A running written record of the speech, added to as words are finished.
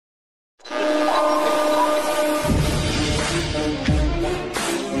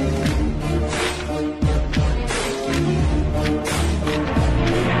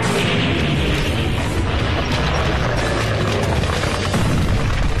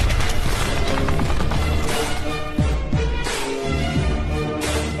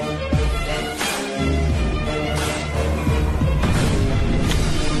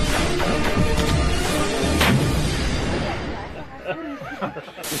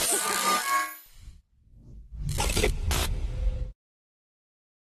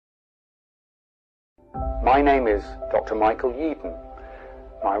My name is Dr. Michael Yeadon.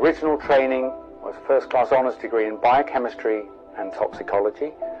 My original training was a first-class honours degree in biochemistry and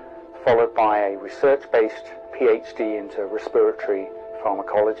toxicology, followed by a research-based PhD into respiratory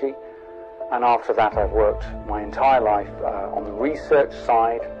pharmacology. And after that, I've worked my entire life on the research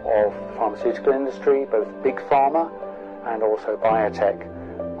side of the pharmaceutical industry, both big pharma and also biotech.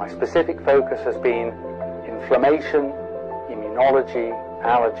 My specific focus has been inflammation, immunology,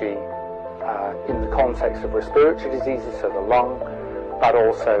 allergy, in the context of respiratory diseases, so the lung, but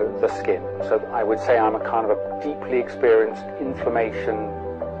also the skin. So I would say I'm a kind of a deeply experienced inflammation,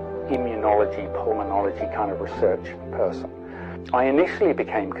 immunology, pulmonology kind of research person. I initially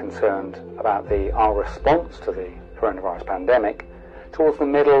became concerned about our response to the coronavirus pandemic towards the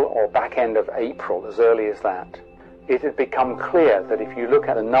middle or back end of April, as early as that. It had become clear that if you look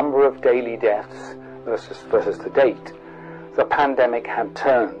at the number of daily deaths versus the date, the pandemic had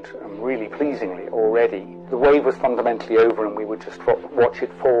turned, and really pleasingly already. The wave was fundamentally over and we would just watch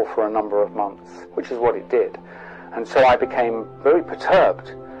it fall for a number of months, which is what it did. And so I became very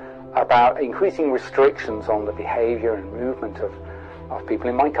perturbed about increasing restrictions on the behavior and movement of people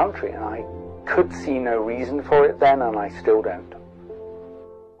in my country. And I could see no reason for it then, and I still don't.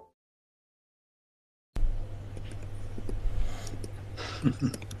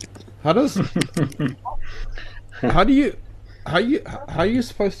 How are you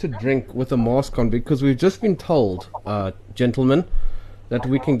supposed to drink with a mask on? Because we've just been told, gentlemen, that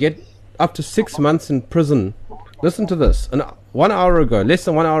we can get up to 6 months in prison. Listen to this. Less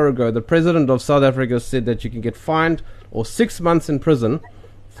than 1 hour ago, the president of South Africa said that you can get fined or 6 months in prison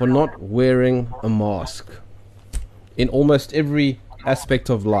for not wearing a mask in almost every aspect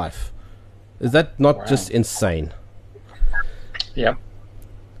of life. Is that not just insane? Yeah.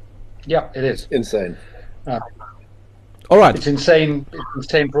 Yeah, it is. Insane. All right. It's insane. It's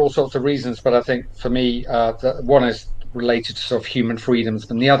insane for all sorts of reasons, but I think for me, one is related to sort of human freedoms,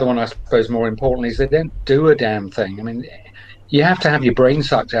 and the other one, I suppose, more importantly, is they don't do a damn thing. I mean, you have to have your brain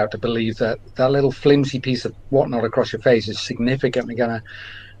sucked out to believe that that little flimsy piece of whatnot across your face is significantly going to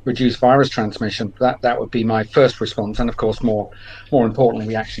reduce virus transmission. That would be my first response. And of course, more importantly,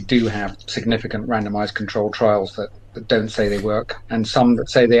 we actually do have significant randomized controlled trials that don't say they work, and some that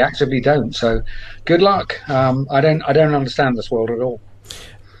say they actively don't. So, good luck. I don't understand this world at all.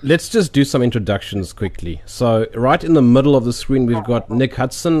 Let's just do some introductions quickly. So, right in the middle of the screen, we've got Nick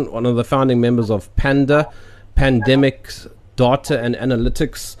Hudson, one of the founding members of PANDA, Pandemics Data and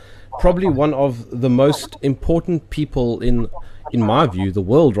Analytics, probably one of the most important people in my view, the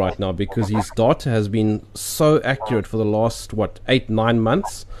world right now, because his data has been so accurate for the last 8-9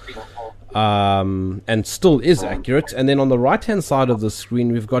 months. And still is accurate. And then on the right hand side of the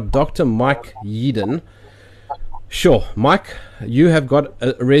screen, we've got Dr. Mike Yeadon. Sure, Mike, you have got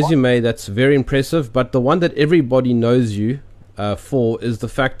a resume that's very impressive, but the one that everybody knows you for is the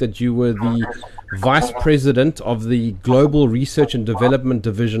fact that you were the vice president of the Global Research and Development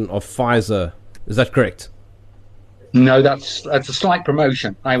Division of Pfizer. Is that correct? No, that's a slight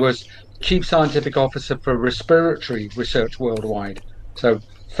promotion. I was Chief Scientific Officer for Respiratory Research Worldwide. So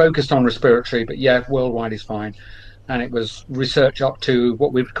focused on respiratory, but yeah, worldwide is fine. And it was research up to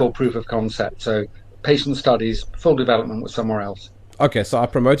what we would call proof of concept. So patient studies, full development was somewhere else. Okay, so I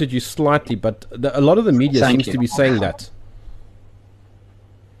promoted you slightly, but a lot of the media seems to be saying that.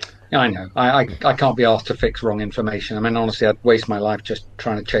 Yeah, I know. I can't be asked to fix wrong information. I mean, honestly, I'd waste my life just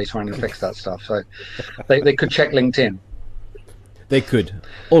trying to chase around and fix that stuff. So they could check LinkedIn. They could.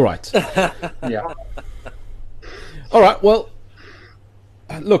 All right. Yeah. All right, well,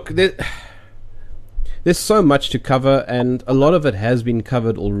 look, there's so much to cover, and a lot of it has been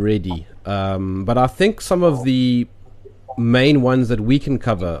covered already. But I think some of the main ones that we can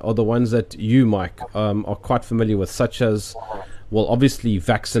cover are the ones that you, Mike, are quite familiar with, such as, well, obviously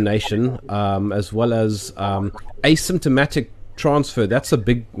vaccination, as well as asymptomatic transfer. That's a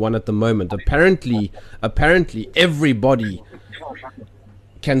big one at the moment. Apparently everybody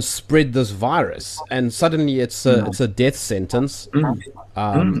can spread this virus, and suddenly it's a death sentence.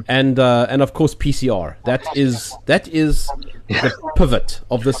 And of course PCR. That is the pivot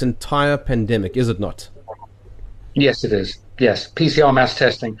of this entire pandemic, is it not? Yes, it is. Yes, PCR mass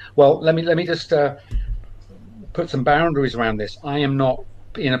testing. Well, let me just put some boundaries around this. I am not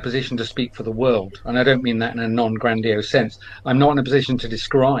in a position to speak for the world, and I don't mean that in a non-grandiose sense. I'm not in a position to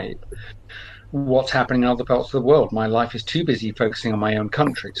describe what's happening in other parts of the world. My life is too busy focusing on my own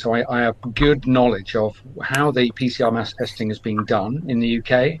country. So I have good knowledge of how the PCR mass testing is being done in the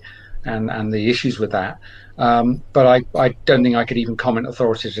UK, and the issues with that. But I don't think I could even comment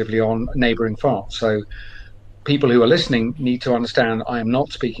authoritatively on neighbouring France. So people who are listening need to understand I am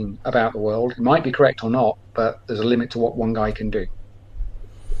not speaking about the world. It might be correct or not, but there's a limit to what one guy can do.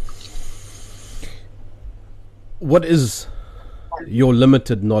 What is your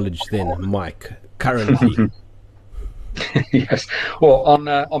limited knowledge then, Mike, currently? Yes. Well, on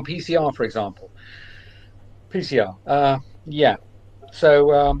PCR, for example. PCR. Yeah.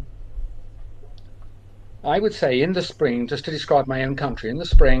 So I would say in the spring, just to describe my own country, in the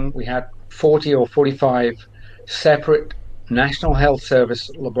spring we had 40 or 45 separate National Health Service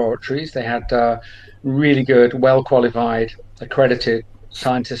laboratories. They had really good, well-qualified, accredited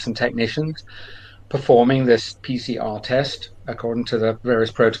scientists and technicians performing this PCR test according to the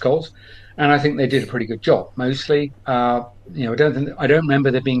various protocols, and I think they did a pretty good job. There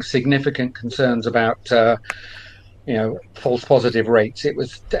being significant concerns about false positive rates. It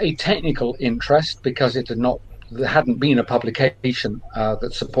was a technical interest because there hadn't been a publication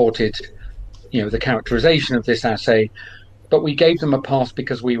that supported the characterization of this assay, but we gave them a pass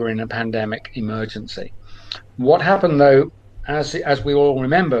because we were in a pandemic emergency. What happened though, as we all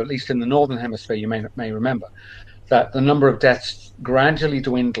remember, at least in the Northern Hemisphere, you may remember, that the number of deaths gradually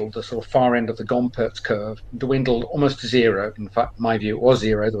dwindled, the sort of far end of the Gompertz curve, dwindled almost to zero. In fact, my view, it was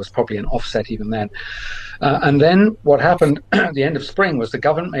zero. There was probably an offset even then. And then what happened at the end of spring was the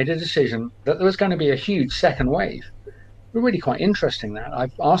government made a decision that there was going to be a huge second wave. Really quite interesting that.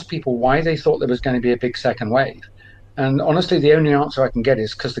 I've asked people why they thought there was going to be a big second wave. And honestly, the only answer I can get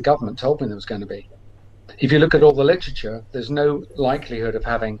is because the government told me there was going to be. If you look at all the literature, there's no likelihood of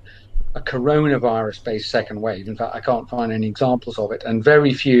having a coronavirus-based second wave. In fact, I can't find any examples of it, and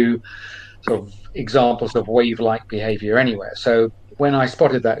very few sort of examples of wave-like behavior anywhere. So when I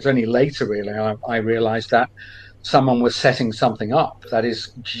spotted that, it's only later really I realized that someone was setting something up, that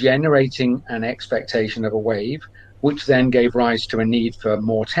is generating an expectation of a wave, which then gave rise to a need for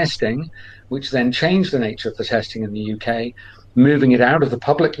more testing, which then changed the nature of the testing in the UK, moving it out of the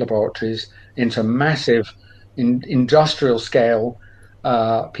public laboratories into massive industrial scale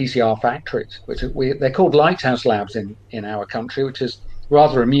PCR factories, which they're called lighthouse labs in our country, which is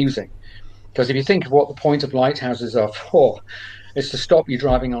rather amusing. Because if you think of what the point of lighthouses are for, it's to stop you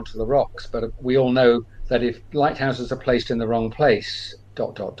driving onto the rocks. But we all know that if lighthouses are placed in the wrong place, ...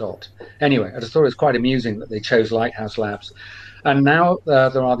 Anyway, I just thought it was quite amusing that they chose lighthouse labs. And now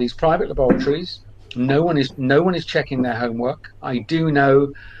there are these private laboratories. No one is checking their homework. I do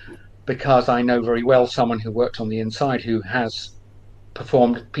know, because I know very well someone who worked on the inside who has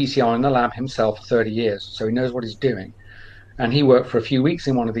performed PCR in the lab himself for 30 years, so he knows what he's doing. And he worked for a few weeks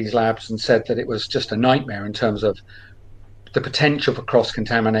in one of these labs and said that it was just a nightmare in terms of the potential for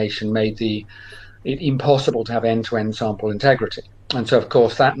cross-contamination made it impossible to have end-to-end sample integrity. And so, of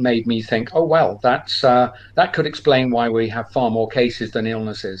course, that made me think, oh, well, that could explain why we have far more cases than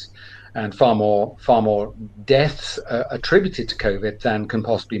illnesses and far more deaths attributed to COVID than can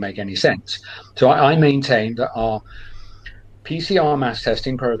possibly make any sense. So I maintain that our PCR mass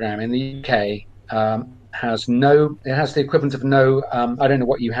testing program in the UK has the equivalent of no, I don't know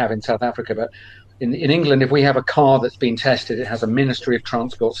what you have in South Africa, but in England, if we have a car that's been tested, it has a Ministry of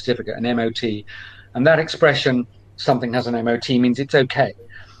Transport certificate, an MOT, and that expression, something has an MOT, means it's okay.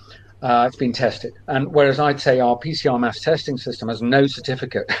 It's been tested. And whereas I'd say our PCR mass testing system has no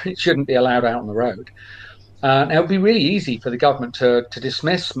certificate, it shouldn't be allowed out on the road. Now, it would be really easy for the government to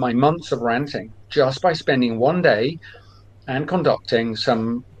dismiss my months of ranting just by spending one day and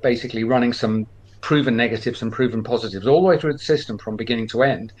basically running some proven negatives and proven positives all the way through the system from beginning to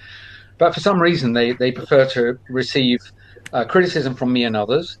end. But for some reason, they prefer to receive criticism from me and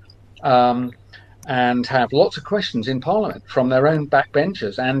others, and have lots of questions in Parliament from their own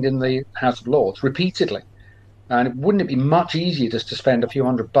backbenchers and in the House of Lords repeatedly. And wouldn't it be much easier just to spend a few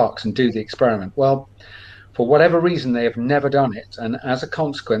 $100 and do the experiment? Well, for whatever reason, they have never done it, and as a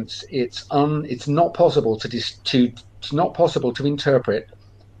consequence, it's not possible to interpret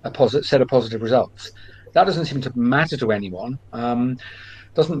a set of positive results. That doesn't seem to matter to anyone.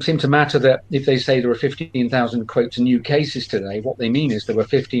 Doesn't seem to matter that if they say there are 15,000 quotes new cases today, what they mean is there were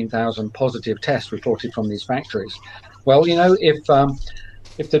 15,000 positive tests reported from these factories. Well,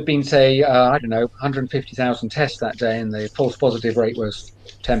 if there'd been, say, 150,000 tests that day and the false positive rate was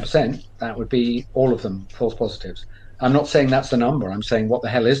 10%, that would be all of them false positives. I'm not saying that's the number. I'm saying, what the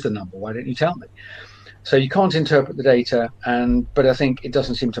hell is the number? Why don't you tell me? So you can't interpret the data, but I think it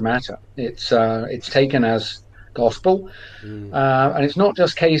doesn't seem to matter. It's taken as gospel, and it's not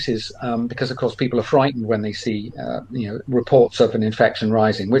just cases, because of course people are frightened when they see reports of an infection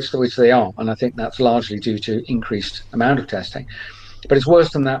rising, which they are, and I think that's largely due to increased amount of testing. But it's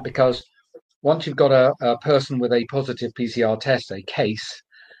worse than that, because once you've got a person with a positive PCR test, a case,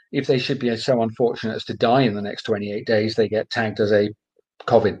 if they should be so unfortunate as to die in the next 28 days, they get tagged as a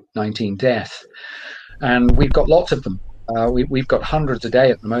COVID-19 death. And we've got lots of them. We've got hundreds a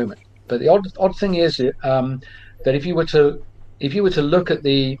day at the moment. But the odd thing is that if you were to look at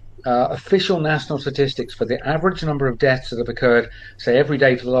the official national statistics for the average number of deaths that have occurred, say, every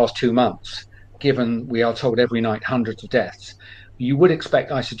day for the last 2 months, given we are told every night hundreds of deaths, you would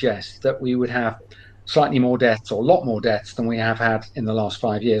expect, I suggest, that we would have slightly more deaths, or a lot more deaths, than we have had in the last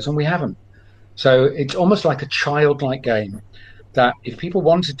 5 years, and we haven't. So it's almost like a childlike game, that if people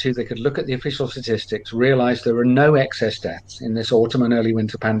wanted to, they could look at the official statistics, realize there are no excess deaths in this autumn and early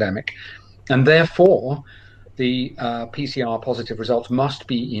winter pandemic, and therefore the PCR positive results must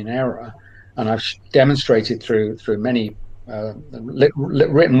be in error. And I've demonstrated through many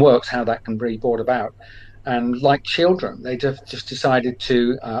written works how that can be brought about. And like children, they just decided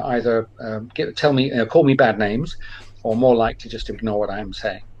to either call me bad names, or more likely just to ignore what I am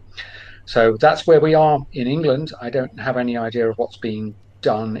saying. So that's where we are in England. I don't have any idea of what's being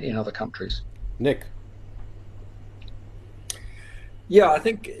done in other countries. Nick? Yeah, I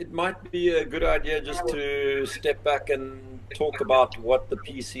think it might be a good idea just to step back and talk about what the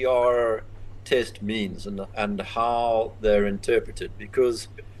PCR test means and how they're interpreted, because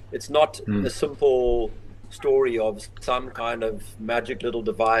it's not a simple story of some kind of magic little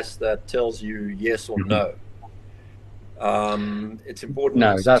device that tells you yes or no. It's important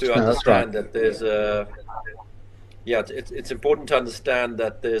to understand that there's it's important to understand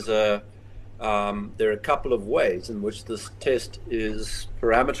that there are a couple of ways in which this test is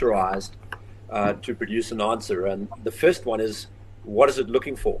parameterized to produce an answer. And the first one is, what is it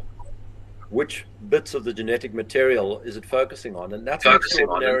looking for? Which bits of the genetic material is it focusing on? And that's an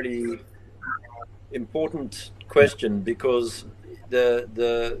extraordinarily important question, because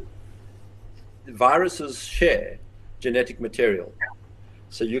the viruses share genetic material.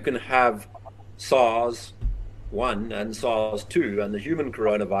 So you can have SARS-1 and SARS-2 and the human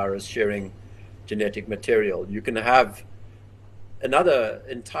coronavirus sharing genetic material. You can have another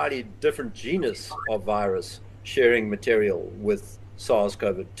entirely different genus of virus sharing material with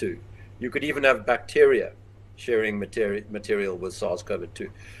SARS-CoV-2. You could even have bacteria sharing material with SARS-CoV-2.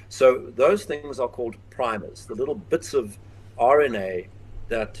 So those things are called primers, the little bits of RNA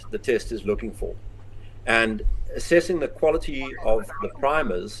that the test is looking for. And assessing the quality of the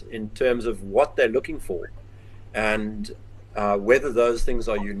primers in terms of what they're looking for, and whether those things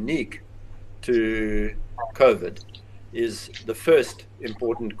are unique to COVID, is the first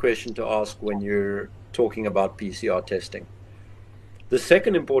important question to ask when you're talking about PCR testing. The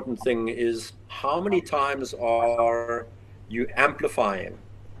second important thing is, how many times are you amplifying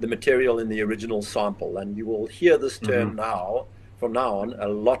the material in the original sample? And you will hear this term from now on a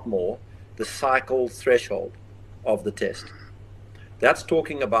lot more, the cycle threshold of the test. That's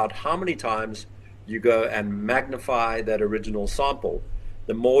talking about how many times you go and magnify that original sample.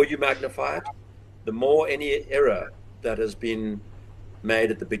 The more you magnify it, the more any error that has been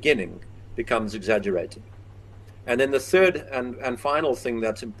made at the beginning becomes exaggerated. And then the third and final thing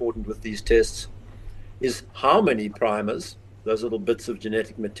that's important with these tests is how many primers, those little bits of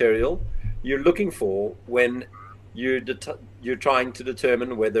genetic material, you're looking for when you're trying to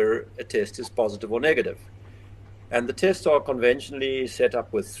determine whether a test is positive or negative. And the tests are conventionally set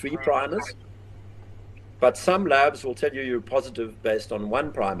up with 3 primers, but some labs will tell you you're positive based on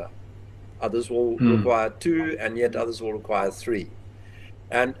 1 primer. Others will require 2, and yet others will require 3.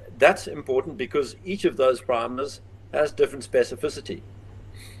 And that's important because each of those primers has different specificity.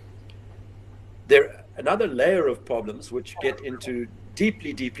 There another layer of problems which get into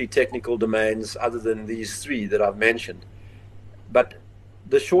deeply, deeply technical domains other than these 3 that I've mentioned. But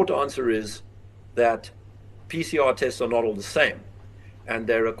the short answer is that PCR tests are not all the same, and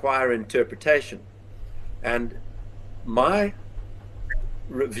they require interpretation. And my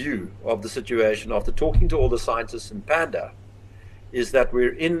review of the situation after talking to all the scientists in Panda is that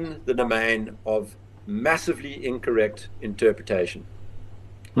we're in the domain of massively incorrect interpretation.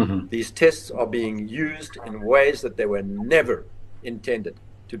 These tests are being used in ways that they were never intended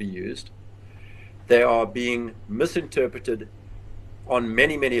to be used. They are being misinterpreted on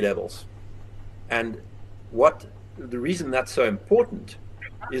many, many levels. And the reason that's so important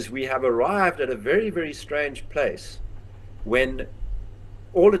is we have arrived at a very, very strange place when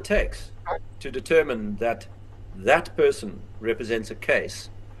all it takes to determine that that person represents a case,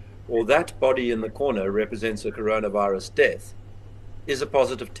 or that body in the corner represents a coronavirus death, is a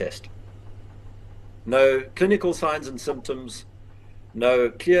positive test. No clinical signs and symptoms,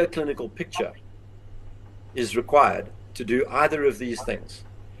 no clear clinical picture is required to do either of these things.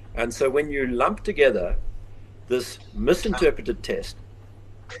 And so when you lump together this misinterpreted test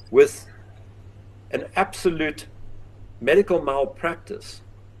with an absolute medical malpractice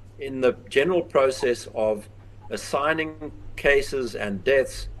in the general process of assigning cases and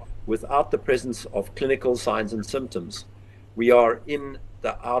deaths without the presence of clinical signs and symptoms, we are in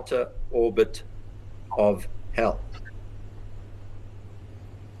the outer orbit of hell.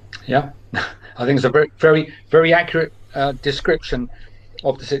 Yeah, I think it's a very, very, very accurate description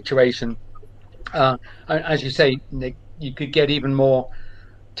of the situation. As you say, Nick, you could get even more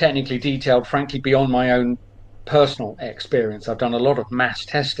technically detailed, frankly, beyond my own personal experience. I've done a lot of mass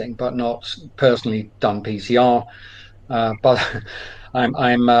testing, but not personally done PCR. But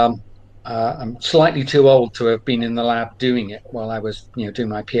I'm slightly too old to have been in the lab doing it while I was, doing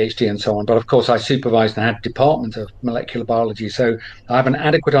my PhD and so on. But of course, I supervised and had a department of molecular biology, so I have an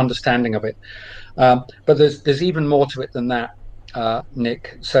adequate understanding of it. But there's even more to it than that,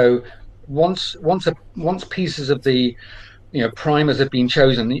 Nick. So once pieces of the primers have been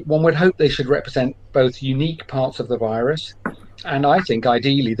chosen, one would hope they should represent both unique parts of the virus, and I think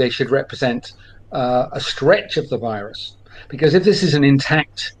ideally they should represent a stretch of the virus. Because if this is an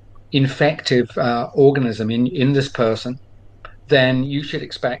intact infective organism in this person, then you should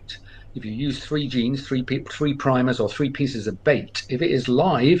expect, if you use 3 genes, three primers or 3 pieces of bait, if it is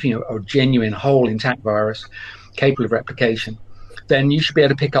live, a genuine whole intact virus capable of replication, then you should be able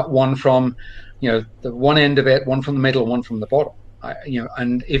to pick up one from the one end of it, one from the middle, one from the bottom.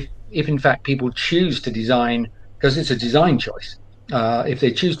 And if in fact people choose to design, because it's a design choice, if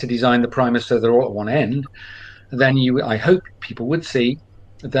they choose to design the primers so they're all at one end, then I hope people would see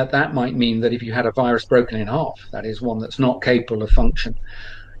that might mean that if you had a virus broken in half, that is one that's not capable of function,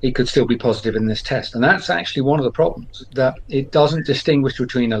 it could still be positive in this test. And that's actually one of the problems, that it doesn't distinguish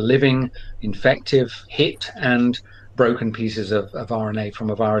between a living infective hit and broken pieces of RNA from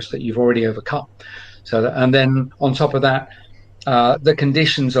a virus that you've already overcome. And then on top of that, the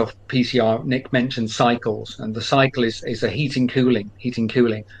conditions of PCR, Nick mentioned cycles, and the cycle is a heating cooling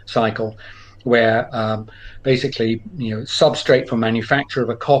cycle, where basically substrate for manufacture of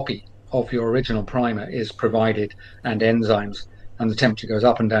a copy of your original primer is provided, and enzymes, and the temperature goes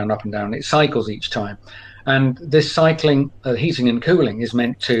up and down, up and down. It cycles each time, and this cycling, heating and cooling, is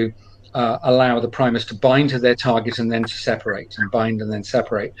meant to allow the primers to bind to their target and then to separate, and bind and then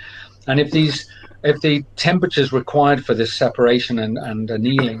separate. And if the temperatures required for this separation and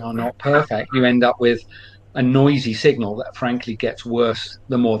annealing are not perfect, you end up with a noisy signal that frankly gets worse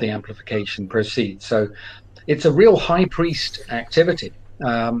the more the amplification proceeds. So it's a real high priest activity.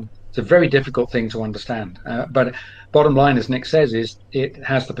 It's a very difficult thing to understand. But bottom line, as Nick says, is it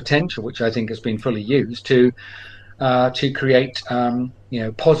has the potential, which I think has been fully used, to create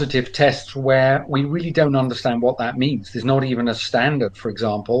positive tests where we really don't understand what that means. There's not even a standard, for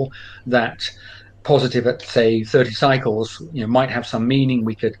example, that positive at, say, 30 cycles might have some meaning.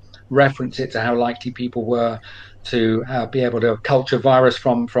 We could reference it to how likely people were to be able to culture virus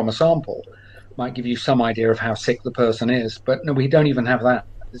from a sample. Might give you some idea of how sick the person is, but no, we don't even have that.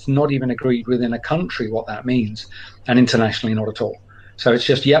 It's not even agreed within a country what that means, and internationally not at all. So it's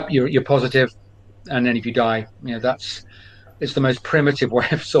just, yep, you're positive, and then if you die, it's the most primitive way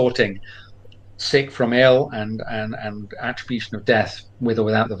of sorting sick from ill and attribution of death with or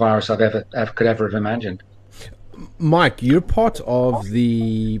without the virus I've ever could ever have imagined. Mike, you're part of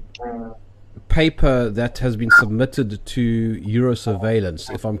the paper that has been submitted to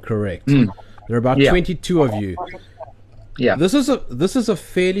Eurosurveillance, if I'm correct. There are about 22 of you. Yeah. This is a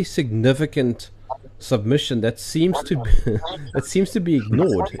fairly significant submission that seems to be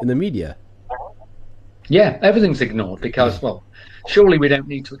ignored in the media. Yeah, everything's ignored because, well, surely we don't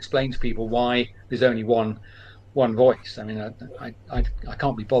need to explain to people why there's only one voice. I mean, I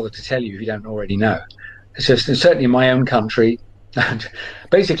can't be bothered to tell you if you don't already know. It's just, and certainly in my own country, and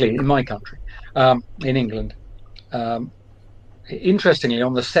basically in my country, in England, interestingly,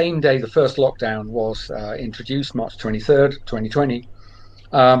 on the same day the first lockdown was introduced, March 23rd, 2020,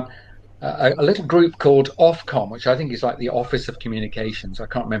 a little group called Ofcom, which I think is like the Office of Communications, I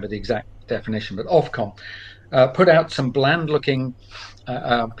can't remember the exact definition, but Ofcom, put out some bland-looking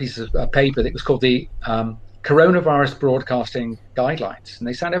pieces of paper that was called the Coronavirus Broadcasting Guidelines. And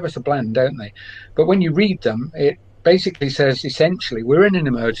they sound ever so bland, don't they? But when you read them, it basically says, essentially, we're in an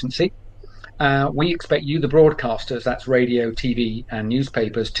emergency. We expect you, the broadcasters, that's radio, TV, and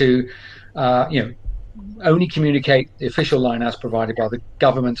newspapers, to only communicate the official line as provided by the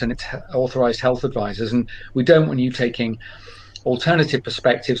government and its authorized health advisors. And we don't want you taking alternative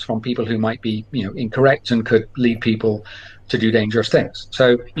perspectives from people who might be incorrect and could lead people to do dangerous things.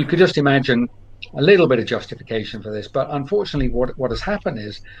 So you could just imagine a little bit of justification for this. But unfortunately, what has happened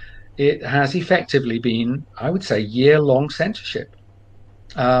is it has effectively been, I would say, year-long censorship.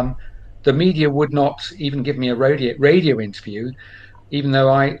 The media would not even give me a radio interview, even though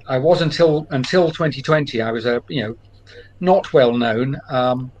I was until 2020. I was a not well known,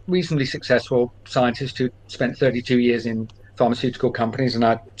 reasonably successful scientist who spent 32 years in pharmaceutical companies, and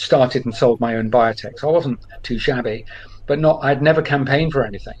I started and sold my own biotech. So I wasn't too shabby, but I'd never campaigned for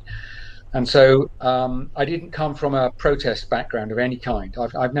anything. And so I didn't come from a protest background of any kind.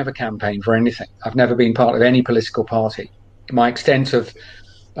 I've never campaigned for anything. I've never been part of any political party. My extent of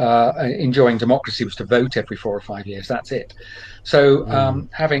enjoying democracy was to vote every 4 or 5 years. That's it. So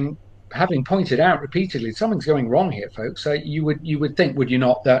having pointed out repeatedly, something's going wrong here, folks. You would think, would you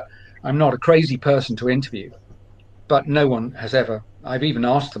not, that I'm not a crazy person to interview? But no one has ever. I've even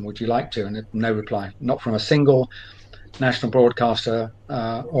asked them, would you like to? And no reply. Not from a single national broadcaster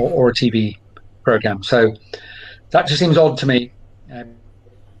or a TV program. So that just seems odd to me.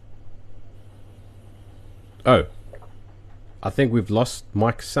 Oh, I think we've lost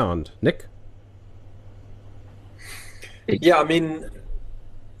Mike's sound. Nick? Yeah, I mean,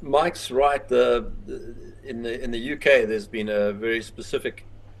 Mike's right. In the UK, there's been a very specific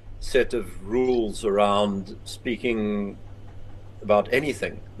set of rules around speaking about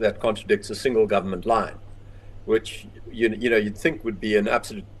anything that contradicts a single government line, which you'd think would be an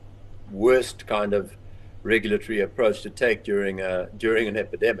absolute worst kind of regulatory approach to take during an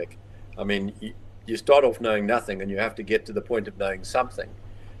epidemic. I mean, you start off knowing nothing, and you have to get to the point of knowing something.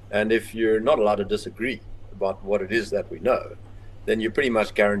 And if you're not allowed to disagree about what it is that we know, then you're pretty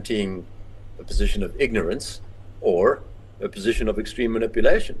much guaranteeing a position of ignorance or a position of extreme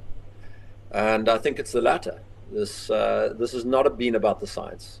manipulation. And I think it's the latter. This has not been about the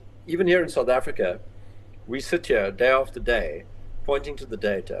science. Even here in South Africa, we sit here day after day, pointing to the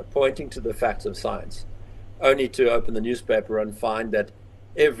data, pointing to the facts of science, only to open the newspaper and find that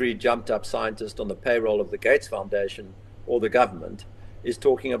every jumped-up scientist on the payroll of the Gates Foundation or the government is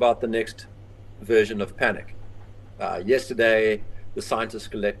talking about the next version of panic. Yesterday, the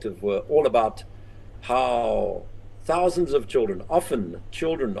Scientist Collective were all about how thousands of children, often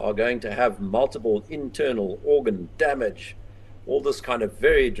children, are going to have multiple internal organ damage, all this kind of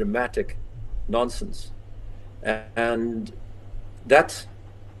very dramatic nonsense. And that's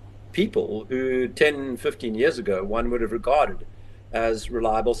people who 10, 15 years ago one would have regarded as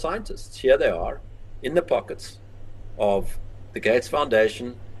reliable scientists. Here they are in the pockets of the Gates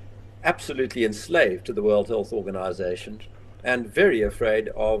Foundation, absolutely enslaved to the World Health Organization, and very afraid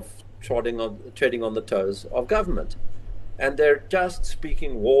of treading on the toes of government. And they're just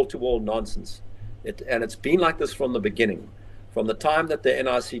speaking wall-to-wall nonsense. And it's been like this from the beginning. From the time that the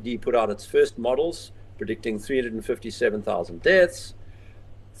NICD put out its first models, predicting 357,000 deaths,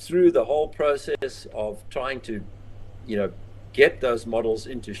 through the whole process of trying to, get those models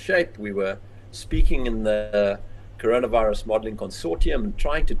into shape. We were speaking in the Coronavirus Modeling Consortium and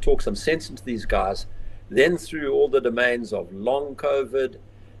trying to talk some sense into these guys, then through all the domains of long COVID,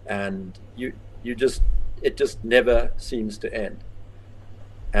 and it just never seems to end.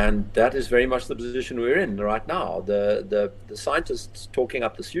 And that is very much the position we're in right now. The scientists talking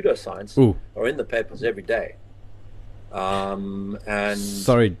up the pseudoscience are in the papers every day. And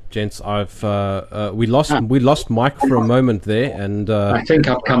sorry, gents, we lost Mike for a moment there, and I think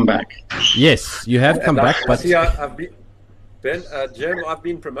I've come back. Yes, you have come back, but see, Jim, I've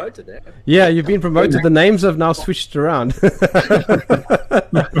been promoted. Yeah, you've been promoted. The names have now switched around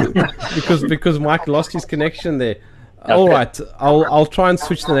because Mike lost his connection there. Okay. All right, I'll try and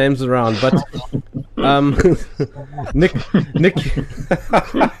switch the names around, but Nick.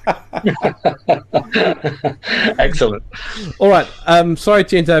 Excellent. All right. Sorry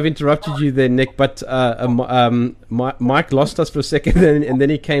to have interrupted you there, Nick, but Mike lost us for a second, and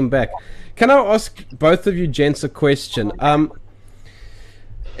then he came back. Can I ask both of you gents a question?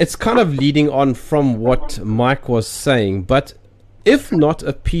 It's kind of leading on from what Mike was saying, but if not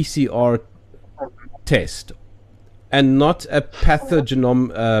a PCR test and not a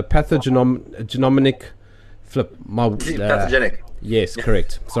pathogenic flip. Pathogenic. Yes,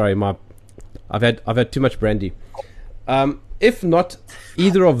 correct. Sorry, I've had too much brandy. If not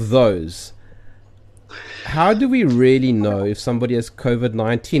either of those, how do we really know if somebody has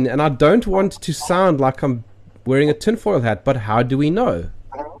COVID-19? And I don't want to sound like I'm wearing a tinfoil hat, but how do we know?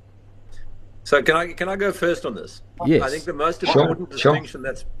 So can I go first on this? Yes. I think the most important distinction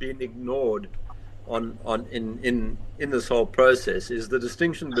that's been ignored in this whole process is the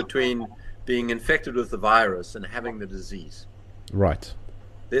distinction between being infected with the virus and having the disease. Right.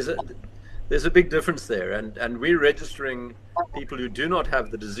 There's a big difference there, and we're registering people who do not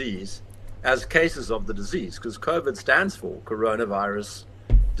have the disease as cases of the disease, because COVID stands for coronavirus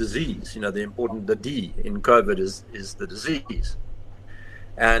disease. The D in COVID is the disease.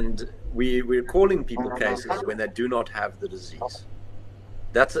 And we're calling people cases when they do not have the disease.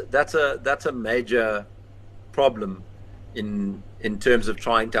 That's a major problem in terms of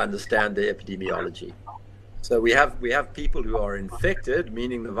trying to understand the epidemiology. So we have people who are infected,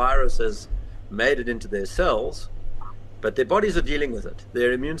 meaning the virus has made it into their cells, but their bodies are dealing with it.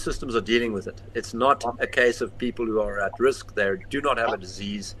 Their immune systems are dealing with it. It's not a case of people who are at risk. They do not have a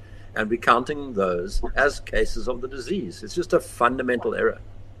disease, and we're counting those as cases of the disease. It's just a fundamental error.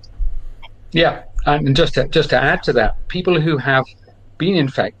 Yeah, and just to add to that, people who have been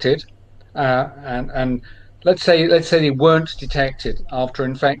infected, and let's say they weren't detected after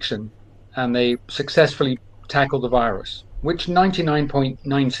infection, and they successfully tackled the virus, which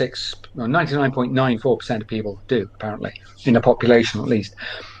 99.94% of people do, apparently, in the population at least.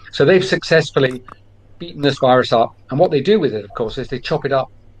 So they've successfully beaten this virus up, and what they do with it, of course, is they chop it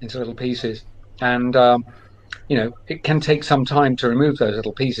up into little pieces, and it can take some time to remove those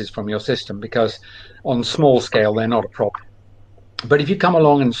little pieces from your system, because on small scale they're not a problem. But if you come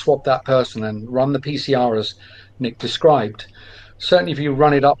along and swap that person and run the PCR as Nick described, certainly if you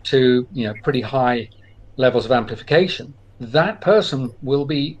run it up to pretty high levels of amplification, that person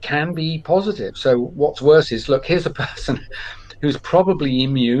can be positive. So what's worse is, look, here's a person who's probably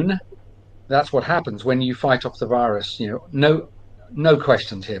immune. That's what happens when you fight off the virus. No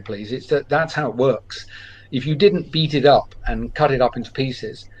questions here, please. That's how it works. If you didn't beat it up and cut it up into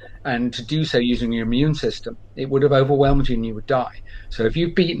pieces, and to do so using your immune system, it would have overwhelmed you and you would die. So if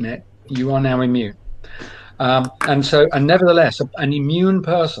you've beaten it, you are now immune. And nevertheless, an immune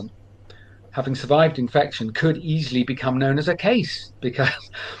person having survived infection could easily become known as a case, because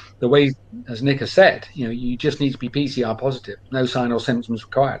the way, as Nick has said, you just need to be PCR positive, no sign or symptoms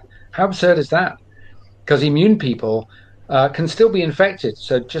required. How absurd is that? Because immune people can still be infected.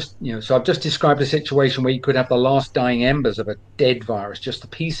 So I've just described a situation where you could have the last dying embers of a dead virus, just the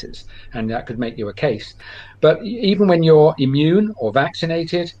pieces, and that could make you a case. But even when you're immune or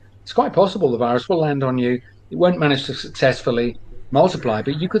vaccinated, it's quite possible the virus will land on you. It won't manage to successfully multiply,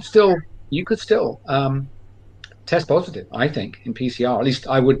 but you could still test positive, I think, in PCR. At least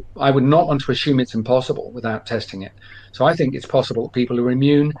I would not want to assume it's impossible without testing it. So I think it's possible that people who are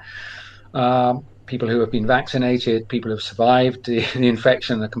immune, people who have been vaccinated, people who have survived the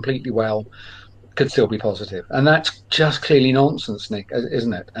infection, are completely well, could still be positive. And that's just clearly nonsense, Nick,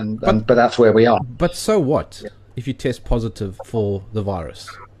 isn't it? But that's where we are. But so what if you test positive for the virus?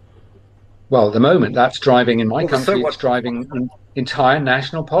 Well, at the moment, that's driving, in my country, it's driving an entire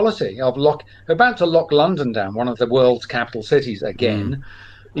national policy of about to lock London down, one of the world's capital cities again,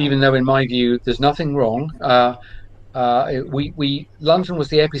 even though, in my view, there's nothing wrong. London was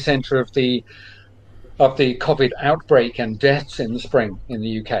the epicenter of the COVID outbreak and deaths in the spring in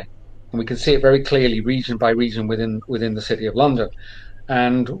the UK. And we can see it very clearly region by region within the city of London.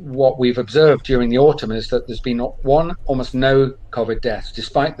 And what we've observed during the autumn is that there's been almost no COVID deaths,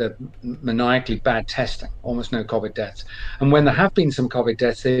 despite the maniacally bad testing, almost no COVID deaths. And when there have been some COVID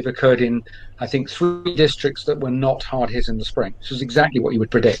deaths, they've occurred in, I think, 3 districts that were not hard hit in the spring, which is exactly what you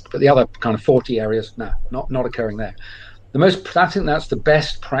would predict. But the other kind of 40 areas, not occurring there. I think that's the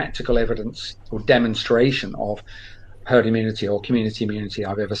best practical evidence or demonstration of herd immunity or community immunity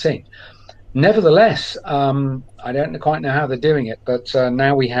I've ever seen. Nevertheless, I don't quite know how they're doing it, but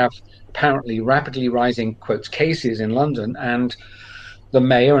now we have apparently rapidly rising, quotes, cases in London, and the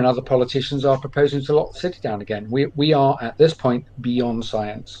mayor and other politicians are proposing to lock the city down again. We are, at this point, beyond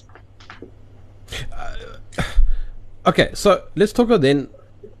science. Okay, so let's talk then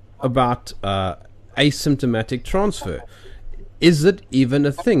about asymptomatic transfer. Is it even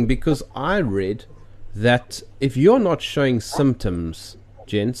a thing? Because I read that if you're not showing symptoms,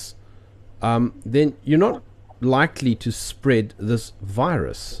 gents, then you're not likely to spread this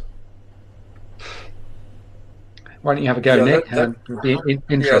virus. Why don't you have a go, Nick? Be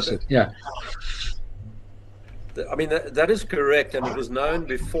interested. Yeah. I mean, that is correct, and it was known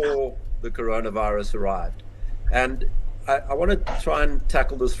before the coronavirus arrived. And I want to try and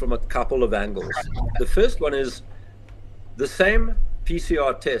tackle this from a couple of angles. The first one is the same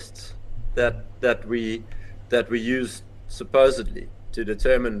PCR tests that we use supposedly to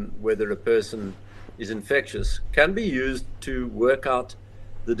determine whether a person is infectious can be used to work out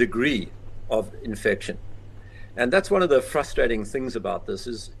the degree of infection. And that's one of the frustrating things about this,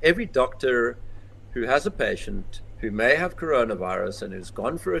 is every doctor who has a patient who may have coronavirus and who's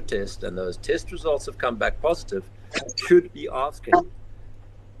gone for a test and those test results have come back positive should be asking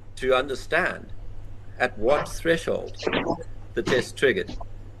to understand at what threshold the test triggered.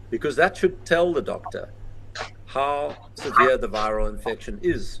 because that should tell the doctor how severe the viral infection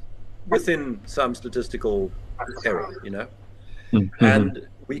is within some statistical area, you know. Mm-hmm. And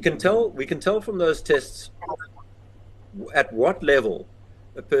we can tell from those tests at what level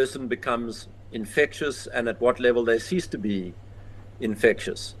a person becomes infectious and at what level they cease to be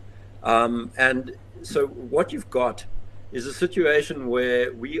infectious. And so what you've got is a situation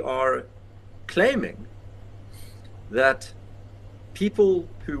where we are claiming that people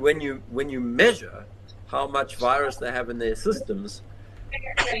who, when you measure how much virus they have in their systems,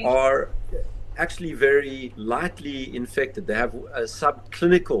 are actually very lightly infected. They have a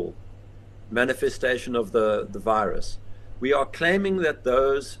subclinical manifestation of the virus. We are claiming that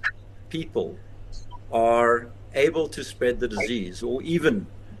those people are able to spread the disease, or even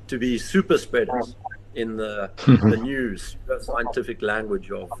to be super spreaders in the news scientific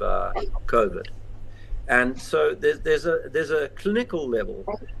language of COVID. And so there's a clinical level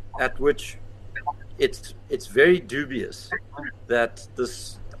at which it's very dubious that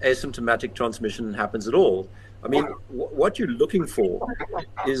this asymptomatic transmission happens at all. I mean, what you're looking for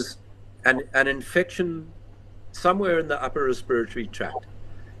is an infection somewhere in the upper respiratory tract,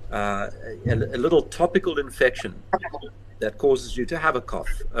 a little topical infection that causes you to have a cough,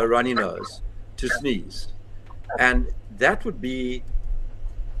 a runny nose, to sneeze. And that would be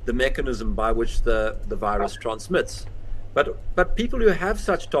the mechanism by which the virus transmits. But people who have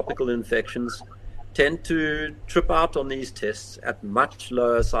such topical infections tend to trip out on these tests at much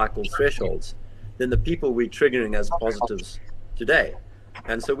lower cycle thresholds than the people we're triggering as positives today.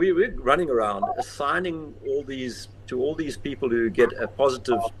 And so we're running around assigning all these people who get a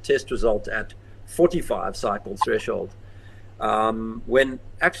positive test result at 45 cycle threshold, when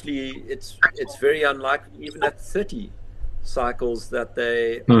actually it's very unlikely even at 30 cycles that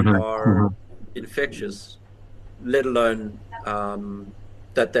they are infectious, let alone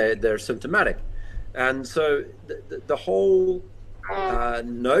that they're symptomatic. And so the whole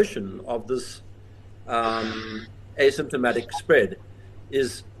notion of this asymptomatic spread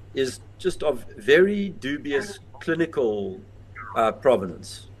is just of very dubious clinical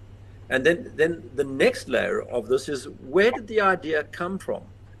provenance. And then the next layer of this is, where did the idea come from?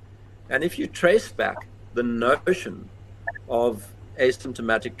 And if you trace back the notion of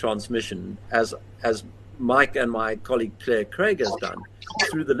asymptomatic transmission, as Mike and my colleague Claire Craig has done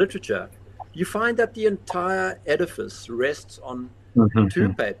through the literature, you find that the entire edifice rests on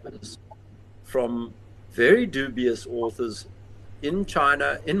two papers from very dubious authors in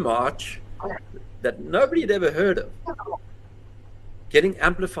China in March that nobody had ever heard of, getting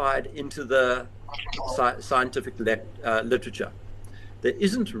amplified into the scientific literature. There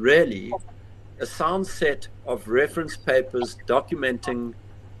isn't really a sound set of reference papers documenting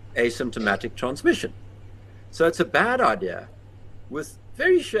asymptomatic transmission. So it's a bad idea with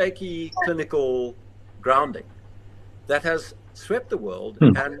very shaky clinical grounding that has swept the world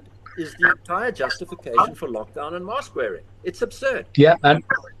and is the entire justification for lockdown and mask wearing. It's absurd. Yeah, and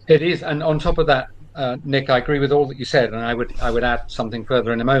it is. And on top of that, Nick, I agree with all that you said, and I would add something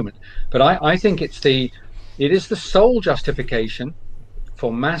further in a moment. But I think it is the sole justification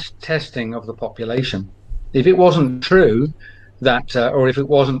for mass testing of the population. If it wasn't true that, or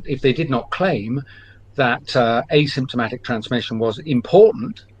if they did not claim that asymptomatic transmission was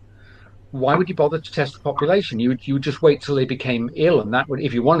important, why would you bother to test the population? You would just wait till they became ill, and that would,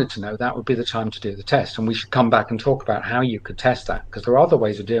 if you wanted to know, that would be the time to do the test. And we should come back and talk about how you could test that, because there are other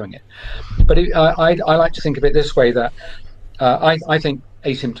ways of doing it. But I like to think of it this way, that I think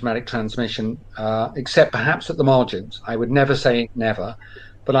asymptomatic transmission, except perhaps at the margins, I would never say never,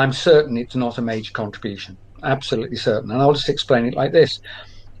 but I'm certain it's not a major contribution. Absolutely certain. And I'll just explain it like this.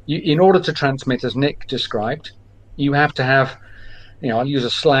 In order to transmit, as Nick described, you have to have, I'll use a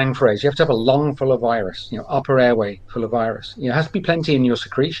slang phrase, you have to have a lung full of virus, upper airway full of virus. There has to be plenty in your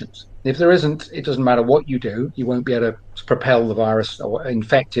secretions. If there isn't, it doesn't matter what you do, you won't be able to propel the virus or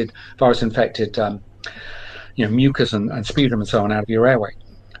virus-infected mucus and sputum and so on out of your airway.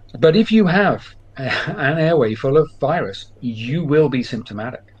 But if you have an airway full of virus, you will be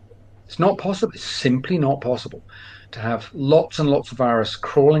symptomatic. It's not possible. It's simply not possible to have lots and lots of virus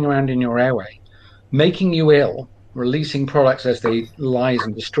crawling around in your airway, making you ill, releasing products as they lyse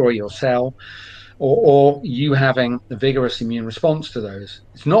and destroy your cell, or you having a vigorous immune response to those.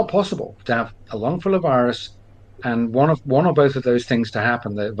 It's not possible to have a lung full of virus and one or both of those things to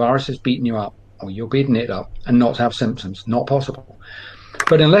happen. The virus is beating you up, or you're beating it up, and not have symptoms. Not possible.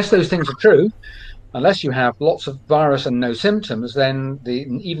 But unless those things are true, unless you have lots of virus and no symptoms, then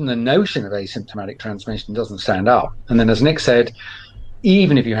even the notion of asymptomatic transmission doesn't stand up. And then, as Nick said,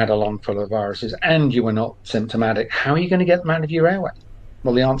 even if you had a lung full of viruses and you were not symptomatic, how are you going to get them out of your airway?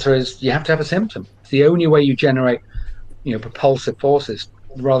 Well, the answer is you have to have a symptom. It's the only way you generate, propulsive forces.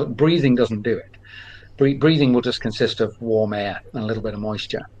 Rather, breathing doesn't do it. Breathing will just consist of warm air and a little bit of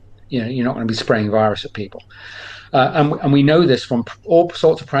moisture. You're not going to be spraying virus at people. And we know this from all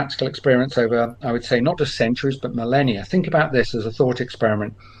sorts of practical experience over, I would say, not just centuries, but millennia. Think about this as a thought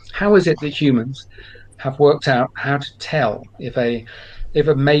experiment. How is it that humans have worked out how to tell if a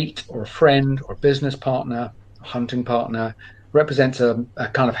mate or a friend or a business partner, a hunting partner, represents a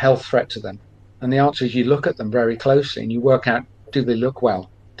kind of health threat to them? And the answer is you look at them very closely and you work out, do they look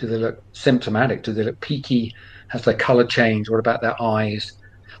well? Do they look symptomatic? Do they look peaky? Has their color changed? What about their eyes,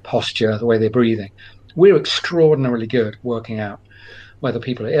 posture, the way they're breathing? We're extraordinarily good at working out whether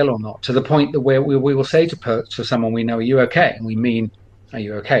people are ill or not, to the point that where we will say to someone we know, are you okay? And we mean, are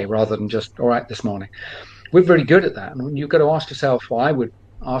you okay? Rather than just, all right, this morning. We're very good at that. And you've got to ask yourself, well, I would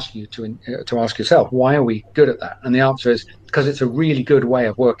ask you to ask yourself, why are we good at that? And the answer is because it's a really good way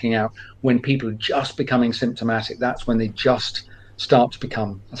of working out when people are just becoming symptomatic. That's when they just start to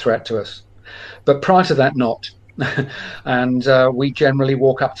become a threat to us. But prior to that, not. And we generally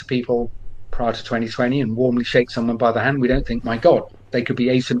walk up to people prior to 2020 and warmly shake someone by the hand. We don't think, my God, they could be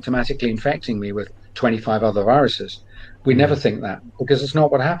asymptomatically infecting me with 25 other viruses. We never think that, because it's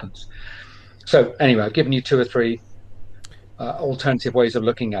not what happens. So anyway, I've given you two or three alternative ways of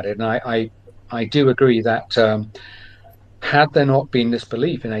looking at it. And I do agree that had there not been this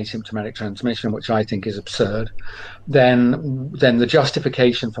belief in asymptomatic transmission, which I think is absurd, then the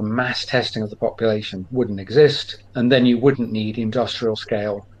justification for mass testing of the population wouldn't exist. And then you wouldn't need industrial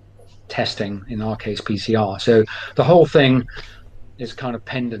scale testing, in our case PCR. So the whole thing is kind of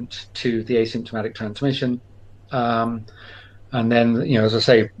pendant to the asymptomatic transmission. And then, as I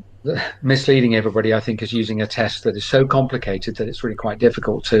say, misleading everybody, I think, is using a test that is so complicated that it's really quite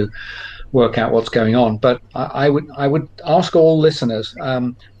difficult to work out what's going on. But I would ask all listeners,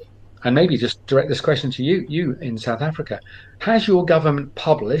 and maybe just direct this question to you in South Africa: has your government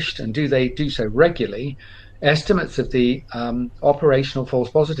published, and do they do so regularly, estimates of the operational false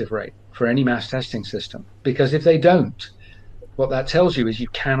positive rate for any mass testing system? Because if they don't, what that tells you is you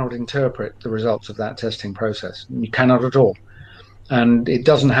cannot interpret the results of that testing process. You cannot at all. And it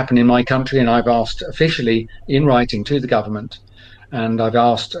doesn't happen in my country. And I've asked officially in writing to the government, and I've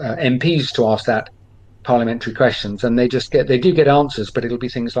asked MPs to ask that parliamentary questions, and they do get answers, but it'll be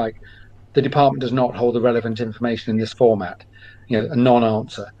things like, the department does not hold the relevant information in this format, a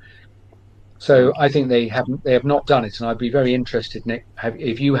non-answer. So I think they have not done it, and I'd be very interested, Nick,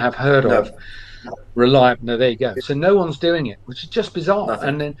 if you have heard of reliable. No, there you go. So no one's doing it, which is just bizarre. Nothing.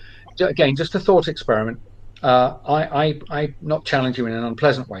 And then again, just a thought experiment. I not challenge you in an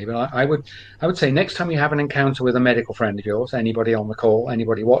unpleasant way, but I would say next time you have an encounter with a medical friend of yours, anybody on the call,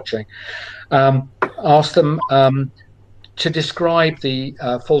 anybody watching, ask them to describe the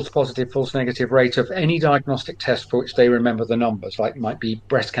false positive, false negative rate of any diagnostic test for which they remember the numbers, like it might be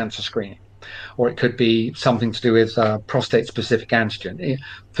breast cancer screening, or it could be something to do with prostate-specific antigen.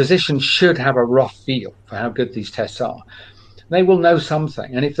 Physicians should have a rough feel for how good these tests are. They will know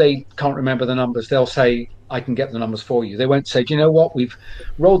something, and if they can't remember the numbers, they'll say, I can get the numbers for you. They won't say, do you know what, we've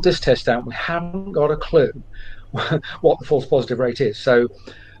rolled this test out, we haven't got a clue what the false positive rate is. So,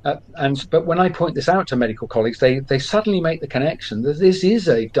 but when I point this out to medical colleagues, they suddenly make the connection that this is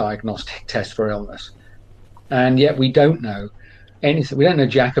a diagnostic test for illness, and yet we don't know anything. We don't know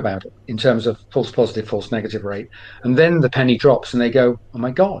jack about it in terms of false positive, false negative rate. And then the penny drops, and they go, oh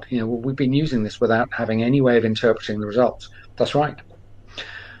my God, we've been using this without having any way of interpreting the results. That's right.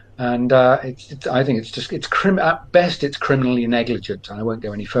 And I think at best it's criminally negligent, and I won't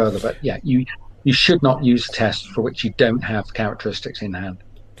go any further. But yeah, you should not use tests for which you don't have characteristics in hand.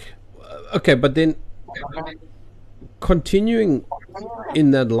 Okay, but then continuing in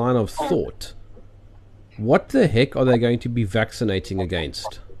that line of thought, what the heck are they going to be vaccinating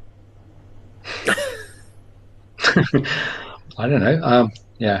against? I don't know.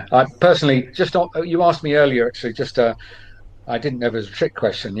 Yeah, I personally you asked me earlier, actually, I didn't know if it was a trick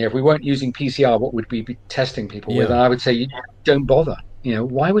question. Yeah, if we weren't using PCR, what would we be testing people with? And I would say, don't bother.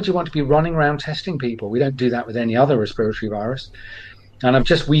 Why would you want to be running around testing people? We don't do that with any other respiratory virus. And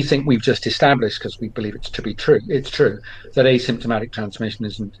we think we've just established, because we believe it to be true, it's true, that asymptomatic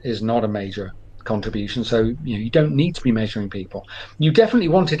transmission is not a major contribution. So you don't need to be measuring people. You definitely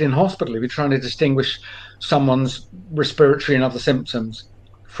want it in hospital if you're trying to distinguish someone's respiratory and other symptoms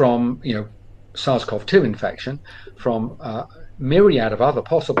from SARS-CoV-2 infection, from myriad of other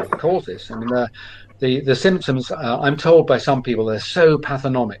possible causes. I mean, the symptoms, I'm told by some people, they're so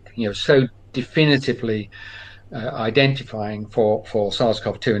pathognomic, so definitively identifying for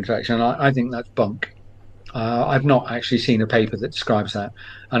SARS-CoV-2 infection. I think that's bunk. I've not actually seen a paper that describes that.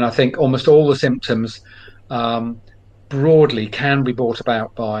 And I think almost all the symptoms broadly can be brought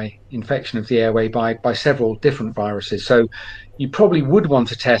about by infection of the airway by several different viruses. So you probably would want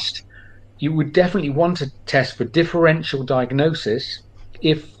to test, you would definitely want to test for differential diagnosis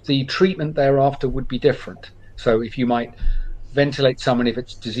if the treatment thereafter would be different. So if you might ventilate someone if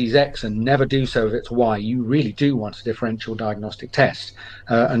it's disease X and never do so if it's Y, you really do want a differential diagnostic test.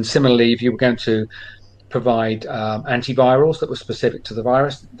 And similarly, if you were going to provide antivirals that were specific to the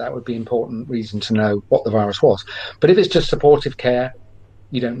virus, that would be an important reason to know what the virus was. But if it's just supportive care,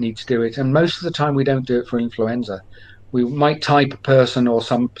 you don't need to do it. And most of the time we don't do it for influenza. We might type a person or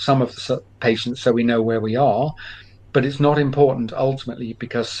some of the patients so we know where we are, but it's not important ultimately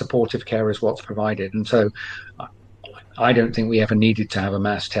because supportive care is what's provided. And so I don't think we ever needed to have a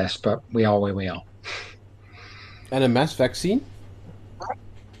mass test, but we are where we are. And a mass vaccine?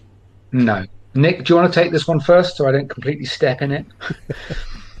 No. Nick, do you want to take this one first so I don't completely step in it?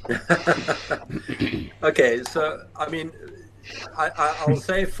 Okay, so I mean, I'll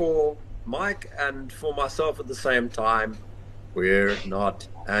say for Mike and for myself at the same time, we're not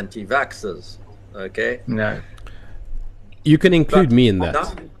anti-vaxxers, okay? No. You can include me in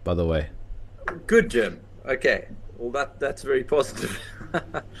that, by the way. Good, Jim. Okay, well that's very positive.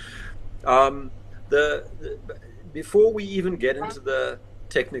 Before we even get into the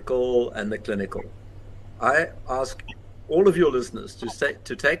technical and the clinical, I ask all of your listeners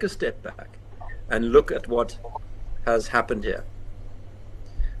to take a step back and look at what has happened here.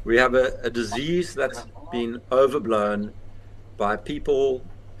 We have a disease that's been overblown by people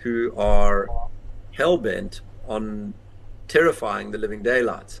who are hell-bent on terrifying the living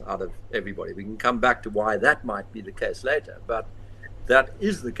daylights out of everybody. We can come back to why that might be the case later, but that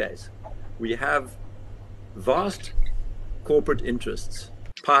is the case. We have vast corporate interests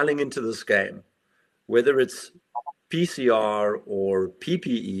piling into this game, whether it's PCR or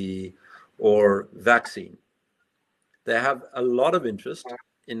PPE or vaccine. They have a lot of interest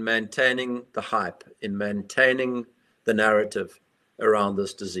in maintaining the hype, in maintaining the narrative around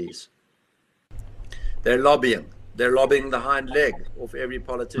this disease. They're lobbying the hind leg of every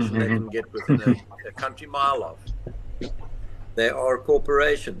politician they can get within a country mile of. They are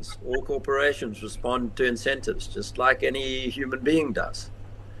corporations. All corporations respond to incentives, just like any human being does.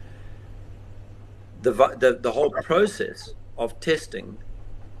 The whole process of testing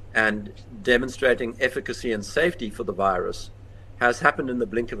and demonstrating efficacy and safety for the virus has happened in the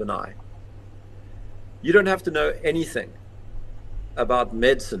blink of an eye. You don't have to know anything about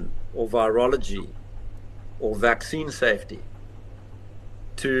medicine or virology or vaccine safety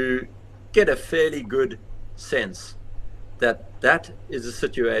to get a fairly good sense that that is a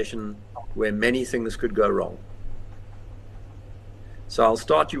situation where many things could go wrong. So I'll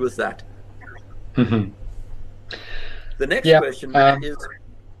start you with that. Mm-hmm. The next question is,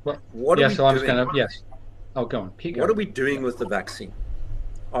 what are we doing? Yes. Oh, go on. What are we doing with the vaccine?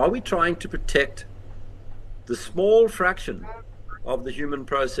 Are we trying to protect the small fraction of the human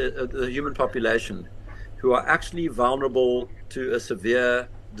population who are actually vulnerable to a severe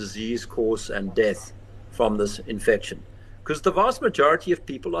disease course and death from this infection? Because the vast majority of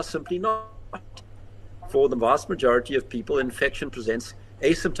people are simply not. For the vast majority of people, infection presents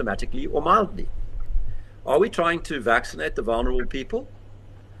asymptomatically or mildly. Are we trying to vaccinate the vulnerable people?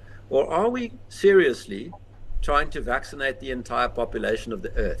 Or are we seriously trying to vaccinate the entire population of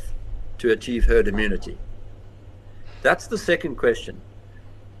the earth to achieve herd immunity? That's the second question.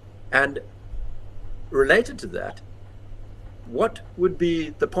 And related to that, what would be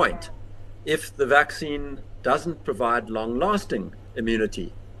the point if the vaccine doesn't provide long-lasting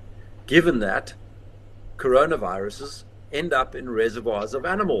immunity, given that coronaviruses end up in reservoirs of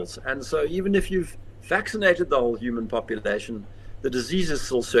animals? And so even if you've vaccinated the whole human population, the disease is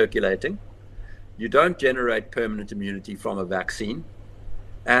still circulating. You don't generate permanent immunity from a vaccine,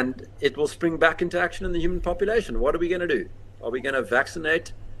 and it will spring back into action in the human population. What are we going to do? Are we going to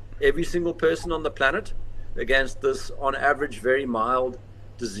vaccinate every single person on the planet against this, on average, very mild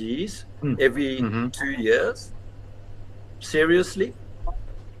disease every 2 years? Seriously?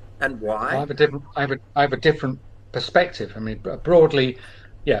 And why? I have a different perspective. I mean, broadly,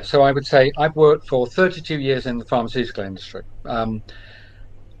 yeah. So I would say I've worked for 32 years in the pharmaceutical industry,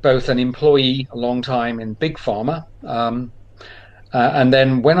 both an employee a long time in big pharma, and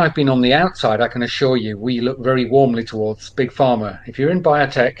then when I've been on the outside, I can assure you, we look very warmly towards big pharma. If you're in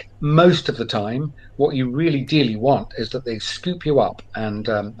biotech, most of the time, what you really dearly want is that they scoop you up and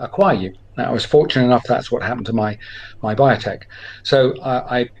acquire you. Now, I was fortunate enough that's what happened to my biotech. So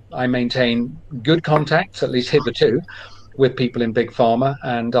I maintain good contacts, at least hitherto, with people in big pharma,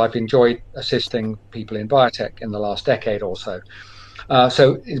 and I've enjoyed assisting people in biotech in the last decade or so.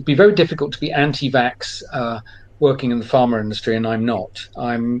 So it'd be very difficult to be anti-vax working in the pharma industry, and I'm not.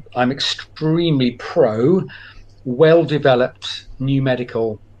 I'm extremely pro well-developed new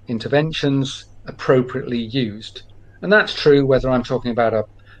medical interventions appropriately used. And that's true whether I'm talking about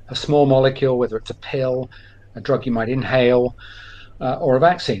a small molecule, whether it's a pill, a drug you might inhale, or a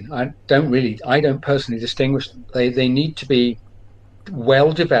vaccine. I don't personally distinguish them. They need to be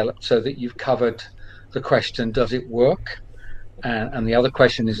well developed so that you've covered the question, does it work? And the other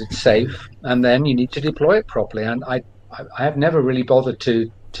question, is it safe? And then you need to deploy it properly. And I have never really bothered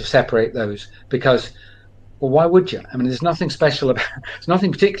to separate those, because, well, why would you? I mean, there's nothing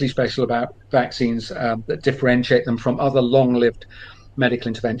particularly special about vaccines that differentiate them from other long-lived medical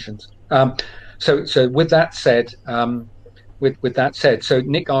interventions. So with that said, so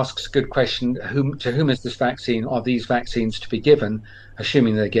Nick asks a good question: to whom is this vaccine? Are these vaccines to be given,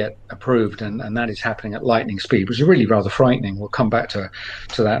 assuming they get approved? And that is happening at lightning speed, which is really rather frightening. We'll come back to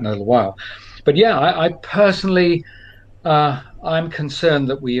that in a little while. But yeah, I personally, I'm concerned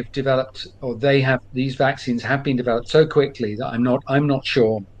that we have developed, or these vaccines have been developed so quickly that I'm not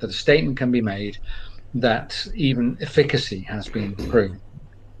sure that a statement can be made that even efficacy has been proven.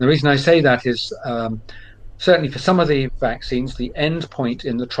 The reason I say that is, certainly for some of the vaccines, the end point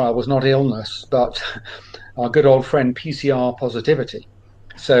in the trial was not illness, but our good old friend PCR positivity.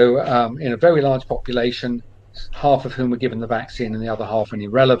 So in a very large population, half of whom were given the vaccine and the other half an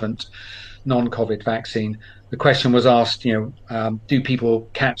irrelevant non-COVID vaccine, the question was asked, do people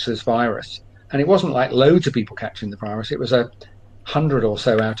catch this virus? And it wasn't like loads of people catching the virus. It was 100 or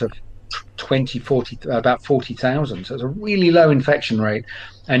so out of about 40,000. So it's a really low infection rate.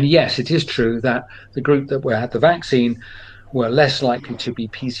 And yes, it is true that the group that had the vaccine were less likely to be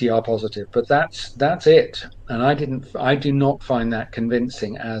PCR positive, but that's it. And I do not find that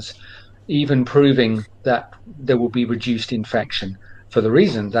convincing as even proving that there will be reduced infection, for the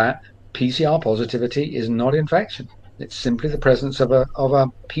reason that PCR positivity is not infection. It's simply the presence of a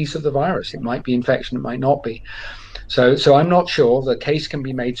piece of the virus. It might be infection, it might not be. So I'm not sure the case can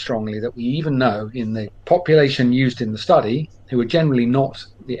be made strongly that we even know in the population used in the study, who are generally not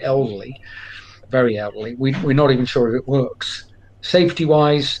the elderly, very elderly, we're not even sure if it works.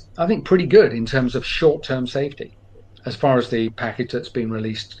 Safety-wise, I think pretty good in terms of short-term safety. As far as the package that's been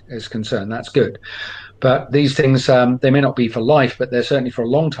released is concerned, that's good. But these things, they may not be for life, but they're certainly for a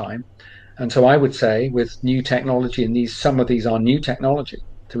long time. And so I would say with new technology, and some of these are new technology,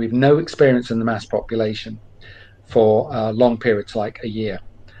 so we've no experience in the mass population for long periods like a year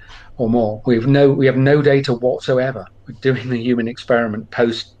or more. We have no data whatsoever. We're doing the human experiment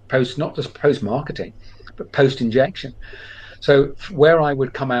post, not just post marketing, but post injection. So where I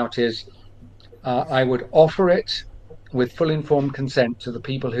would come out is I would offer it with full informed consent to the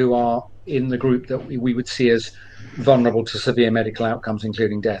people who are in the group that we would see as vulnerable to severe medical outcomes,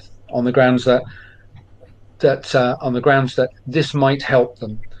 including death, on the grounds that this might help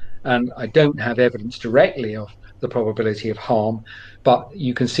them. And I don't have evidence directly of the probability of harm, but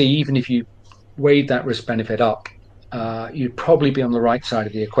you can see, even if you weighed that risk benefit up, you'd probably be on the right side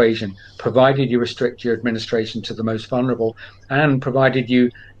of the equation, provided you restrict your administration to the most vulnerable, and provided you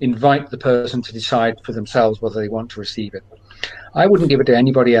invite the person to decide for themselves whether they want to receive it. I wouldn't give it to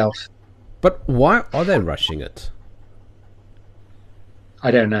anybody else. But why are they rushing it? I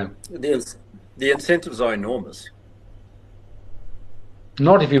don't know. The incentives are enormous.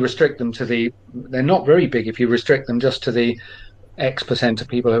 Not if you restrict them they're not very big if you restrict them just to the X% of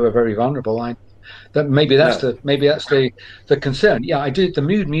people who are very vulnerable. Maybe that's the concern. Yeah, I do. The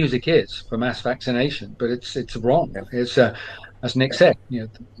mood music is for mass vaccination, but it's wrong. It's as Nick said, the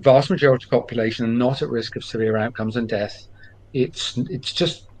vast majority of the population are not at risk of severe outcomes and death. It's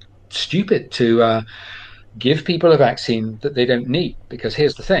just stupid to give people a vaccine that they don't need, because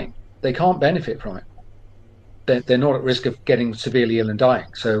here's the thing: they can't benefit from it. They're not at risk of getting severely ill and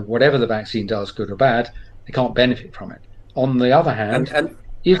dying. So whatever the vaccine does, good or bad, they can't benefit from it. On the other hand,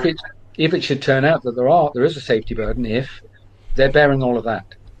 if it should turn out that there is a safety burden, if they're bearing all of that,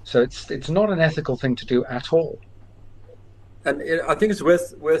 so it's not an ethical thing to do at all. And I think it's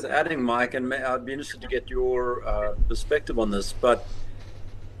worth adding, Mike, and I'd be interested to get your perspective on this. But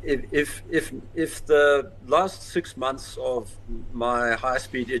if the last 6 months of my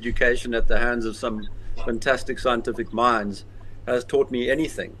high-speed education at the hands of some fantastic scientific minds has taught me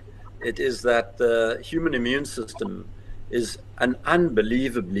anything, it is that the human immune system is an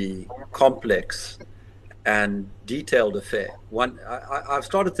unbelievably complex and detailed affair. I've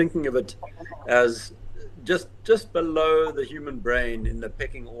started thinking of it as just below the human brain in the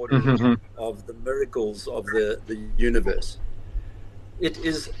pecking order of the miracles of the universe. It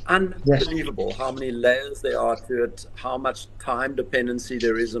is unbelievable how many layers there are to it, how much time dependency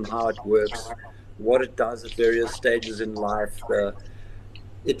there is on how it works, what it does at various stages in life.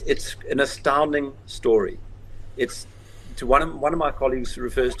 It's an astounding story. It's to one of my colleagues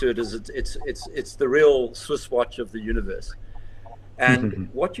refers to it as it's the real Swiss watch of the universe. And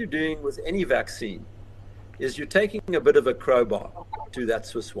what you're doing with any vaccine is you're taking a bit of a crowbar to that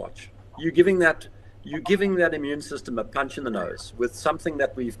Swiss watch. You're giving that immune system a punch in the nose with something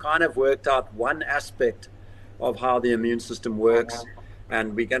that we've kind of worked out one aspect of how the immune system works,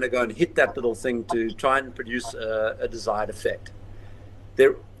 and we're going to go and hit that little thing to try and produce a desired effect.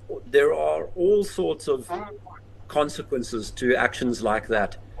 There are all sorts of consequences to actions like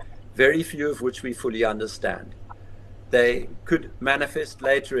that, very few of which we fully understand. They could manifest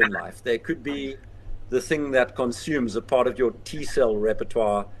later in life. They could be the thing that consumes a part of your T-cell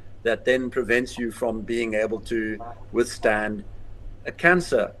repertoire that then prevents you from being able to withstand a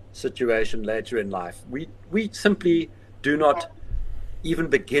cancer situation later in life. We simply do not even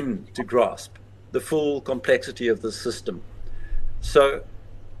begin to grasp the full complexity of the system. So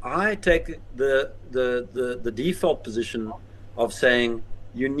I take the default position of saying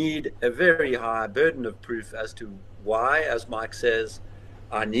you need a very high burden of proof as to why, as Mike says,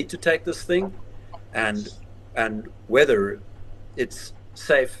 I need to take this thing, and whether it's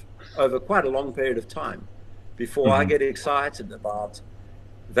safe over quite a long period of time before I get excited about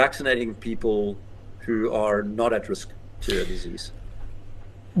vaccinating people who are not at risk to a disease.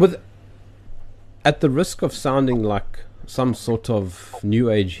 At the risk of sounding like some sort of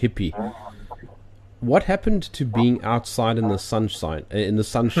new age hippie, what happened to being outside in the sunshine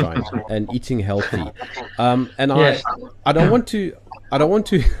and eating healthy? And yes. I don't want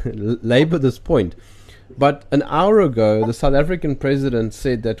to labor this point, but an hour ago, the South African president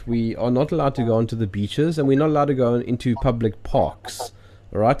said that we are not allowed to go onto the beaches and we're not allowed to go into public parks,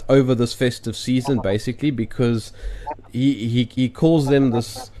 right, over this festive season, basically, because he calls them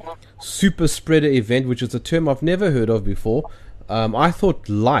this super spreader event, which is a term I've never heard of before. I thought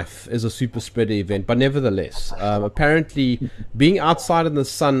life is a super spreader event, but nevertheless, apparently being outside in the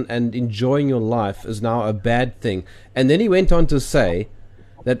sun and enjoying your life is now a bad thing. And then he went on to say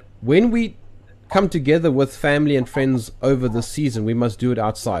that when we come together with family and friends over the season, we must do it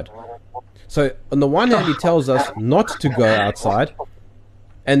outside. So on the one hand, he tells us not to go outside,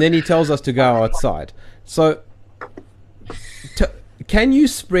 and then he tells us to go outside. So can you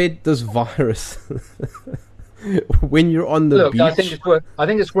spread this virus when you're on the beach? I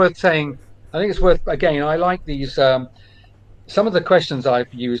think it's worth saying. Again, I like these. Some of the questions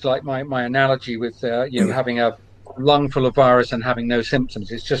I've used, like my analogy with having a lung full of virus and having no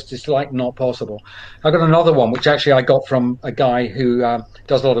symptoms. It's like not possible. I got another one, which actually I got from a guy who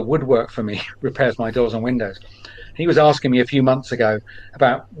does a lot of woodwork for me, repairs my doors and windows. He was asking me a few months ago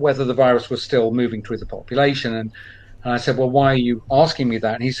about whether the virus was still moving through the population, and I said, well, why are you asking me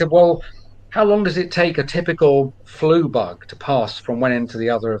that? And he said, well, how long does it take a typical flu bug to pass from one end to the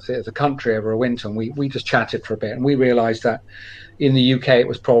other of the country over a winter? And we just chatted for a bit, and we realized that in the UK it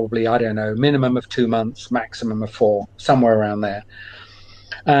was probably, I don't know, minimum of 2 months, maximum of 4, somewhere around there.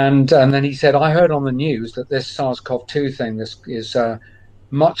 And then he said, I heard on the news that this SARS-CoV-2 thing, this is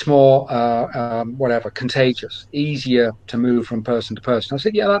much more contagious, easier to move from person to person. I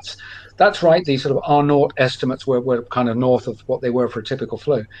said, yeah, that's right. These sort of R0 estimates were kind of north of what they were for a typical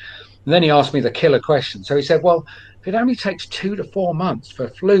flu. And then he asked me the killer question. So he said, well, if it only takes 2 to 4 months for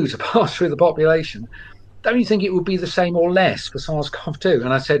flu to pass through the population, don't you think it would be the same or less for SARS-CoV-2?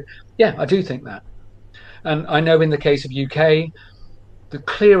 And I said, yeah, I do think that. And I know in the case of UK, the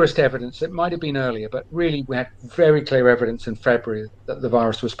clearest evidence, it might have been earlier, but really we had very clear evidence in February that the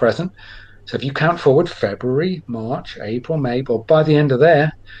virus was present. So if you count forward February, March, April, May, well, by the end of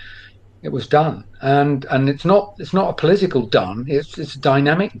there, it was done. And it's not a political done, it's a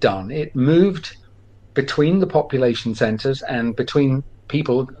dynamic done. It moved between the population centres and between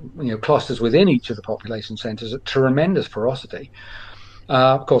people, clusters within each of the population centres at tremendous ferocity.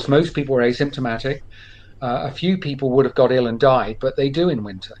 Of course, most people were asymptomatic. A few people would have got ill and died, but they do in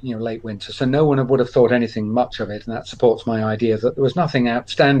winter, late winter. So no one would have thought anything much of it. And that supports my idea that there was nothing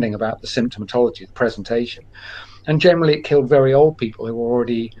outstanding about the symptomatology, the presentation. And generally it killed very old people who were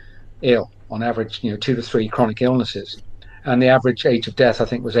already ill, on average, 2 to 3 chronic illnesses. And the average age of death, I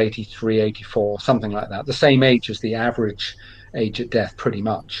think, was 83, 84, something like that. The same age as the average age at death, pretty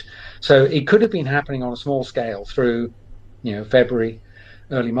much. So it could have been happening on a small scale through, February,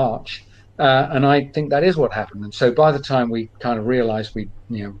 early March. And I think that is what happened. And so by the time we kind of realized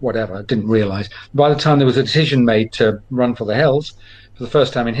didn't realize, by the time there was a decision made to run for the hills for the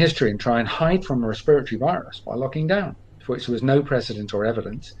first time in history and try and hide from a respiratory virus by locking down, for which there was no precedent or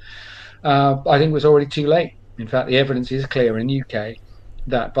evidence, I think it was already too late. In fact, the evidence is clear in the UK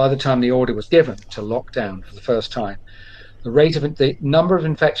that by the time the order was given to lock down for the first time, the number of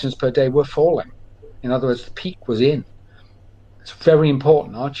infections per day were falling. In other words, the peak was in. It's very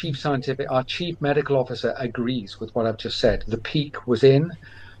important. Our chief medical officer agrees with what I've just said. The peak was in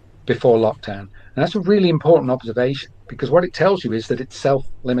before lockdown. And that's a really important observation, because what it tells you is that it's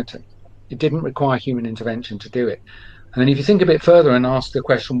self-limiting. It didn't require human intervention to do it. And then if you think a bit further and ask the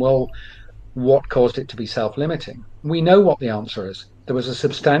question, well, what caused it to be self-limiting? We know what the answer is. There was a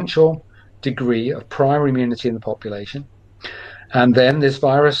substantial degree of prior immunity in the population. And then this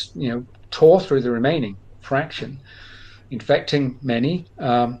virus, tore through the remaining fraction, infecting many,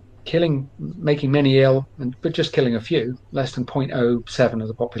 making many ill, but just killing a few, less than 0.07% of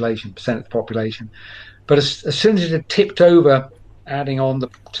the population. But as soon as it had tipped over, adding on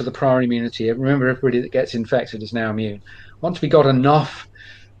to the prior immunity, remember, everybody that gets infected is now immune. Once we got enough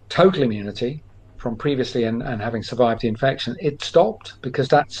total immunity from previously and having survived the infection, it stopped, because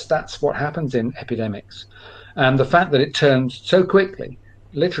that's what happens in epidemics. And the fact that it turned so quickly,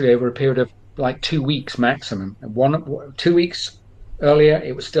 literally over a period of like 2 weeks maximum. 2 weeks earlier,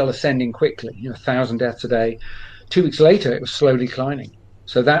 it was still ascending quickly, 1,000 deaths a day. 2 weeks later, it was slowly declining.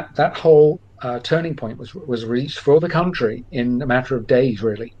 So that whole turning point was reached for the country in a matter of days,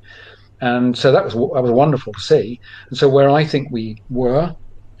 really. And so that was wonderful to see. And so where I think we were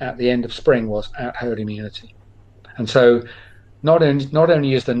at the end of spring was at herd immunity. And so not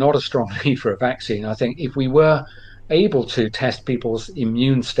only is there not a strong need for a vaccine, I think if we were able to test people's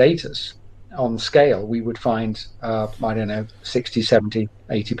immune status on scale, we would find, 60, 70,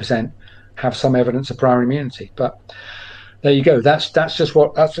 80% have some evidence of prior immunity. But there you go. That's just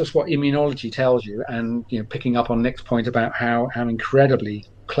what immunology tells you. And picking up on Nick's point about how incredibly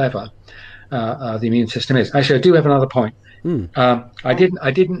clever the immune system is. Actually, I do have another point. I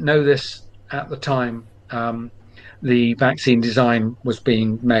didn't know this at the time the vaccine design was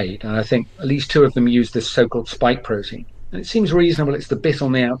being made, and I think at least two of them use this so-called spike protein. And it seems reasonable. It's the bit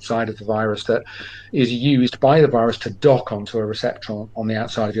on the outside of the virus that is used by the virus to dock onto a receptor on the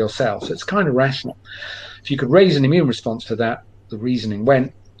outside of your cell. So it's kind of rational. If you could raise an immune response to that, the reasoning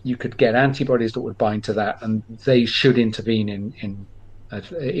went, you could get antibodies that would bind to that, and they should intervene in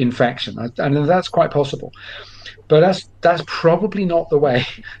infection. And that's quite possible. But that's probably not the way.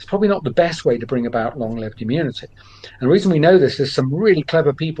 It's probably not the best way to bring about long-lived immunity. And the reason we know this is some really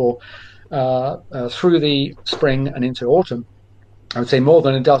clever people through the spring and into autumn, I would say more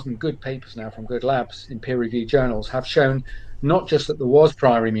than a dozen good papers now from good labs in peer-reviewed journals have shown not just that there was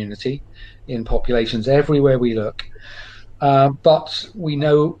prior immunity in populations everywhere we look, but we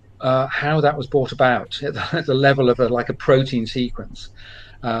know how that was brought about at the level of a protein sequence.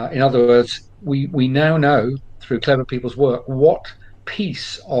 In other words, we now know through clever people's work what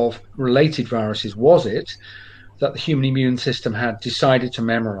piece of related viruses was it that the human immune system had decided to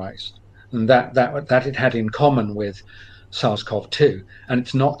memorize, and that it had in common with SARS-CoV-2, and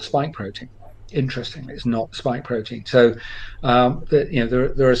it's not the spike protein. Interestingly, it's not the spike protein. So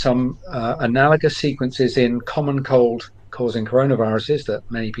there are some analogous sequences in common cold causing coronaviruses that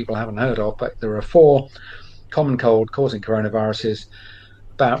many people haven't heard of, but there are 4 common cold causing coronaviruses.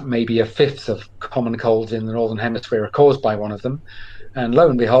 About maybe a fifth of common colds in the Northern Hemisphere are caused by one of them. And lo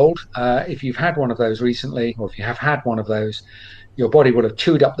and behold, if you've had one of those recently, or if you have had one of those, your body would have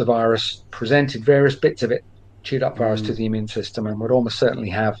chewed up the virus, presented various bits of it, chewed up virus to the immune system, and would almost certainly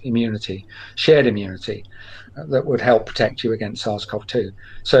have immunity, shared immunity, that would help protect you against SARS-CoV-2.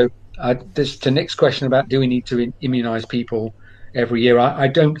 So to Nick's question about do we need to immunize people every year, I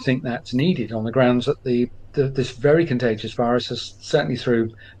don't think that's needed, on the grounds that this very contagious virus has certainly through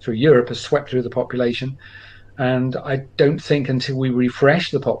Europe has swept through the population, and I don't think until we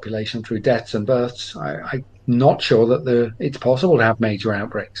refresh the population through deaths and births, I'm not sure that it's possible to have major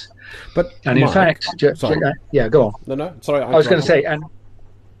outbreaks. In fact, yeah, go on. No, sorry. I was going to say, and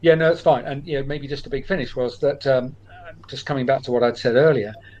yeah, no, it's fine. And maybe just a big finish was that just coming back to what I'd said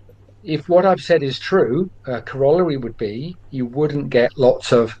earlier. If what I've said is true, a corollary would be you wouldn't get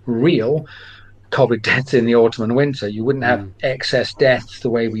lots of real COVID deaths in the autumn and winter. You wouldn't have excess deaths the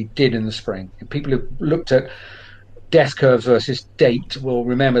way we did in the spring. And people who looked at death curves versus date will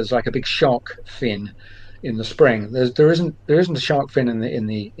remember there's like a big shark fin in the spring. There isn't a shark fin in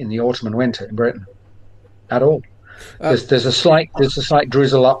the autumn and winter in Britain at all. There's a slight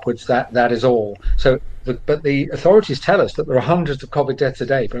drizzle upwards. That is all. So but the authorities tell us that there are hundreds of COVID deaths a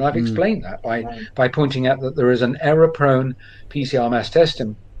day. But I've explained that by pointing out that there is an error-prone PCR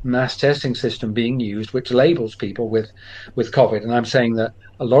mass testing system being used, which labels people with COVID. And I'm saying that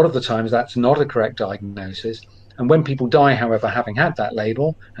a lot of the times that's not a correct diagnosis. And when people die, however, having had that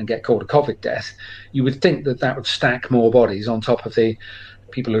label and get called a COVID death, you would think that that would stack more bodies on top of the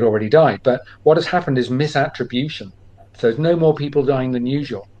people who'd already died. But what has happened is misattribution. So there's no more people dying than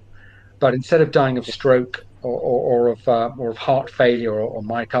usual. But instead of dying of stroke or of heart failure or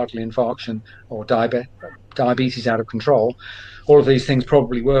myocardial infarction or diabetes out of control, all of these things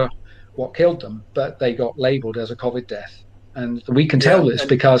probably were what killed them, but they got labelled as a COVID death. And we can tell this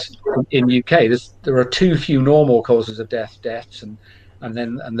because in UK there are too few normal causes of deaths, and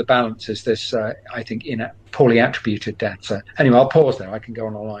the balance is this I think poorly attributed death. So anyway, I'll pause there. I can go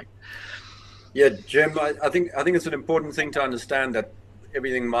on all night. Yeah, Jim, I think it's an important thing to understand that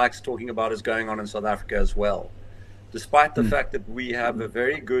everything Mike's talking about is going on in South Africa as well. Despite the fact that we have a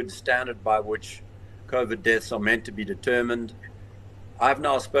very good standard by which COVID deaths are meant to be determined, I've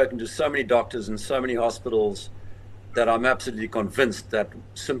now spoken to so many doctors in so many hospitals that I'm absolutely convinced that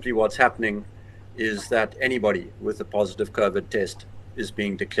simply what's happening is that anybody with a positive COVID test is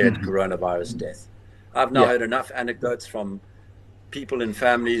being declared coronavirus death. I've now heard enough anecdotes from people in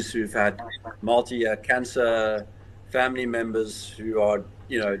families who've had multi-year cancer, family members who are,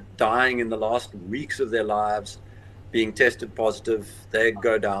 dying in the last weeks of their lives, being tested positive. They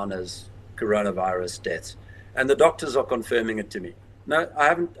go down as coronavirus deaths. And the doctors are confirming it to me. No,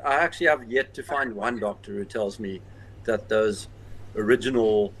 I actually have yet to find one doctor who tells me that those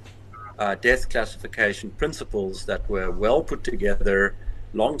original death classification principles that were well put together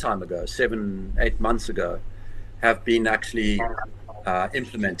long time ago, 7-8 months ago, have been actually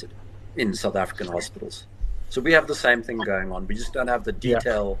implemented in South African hospitals. So we have the same thing going on. We just don't have the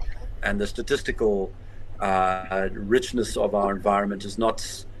detail and the statistical richness of our environment is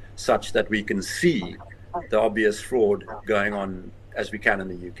not such that we can see the obvious fraud going on as we can in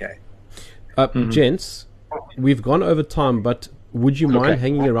the UK. Gents, we've gone over time, but would you mind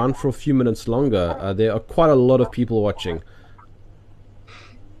hanging around for a few minutes longer? There are quite a lot of people watching.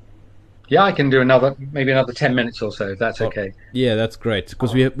 Yeah, I can do maybe another 10 minutes or so, if that's okay. Yeah, that's great,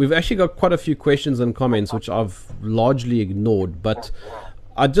 because we've actually got quite a few questions and comments, which I've largely ignored. But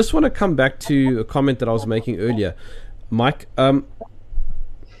I just want to come back to a comment that I was making earlier. Mike,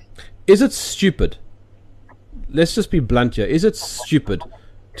 is it stupid? Let's just be blunt here. Is it stupid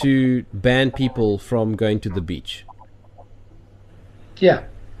to ban people from going to the beach? Yeah.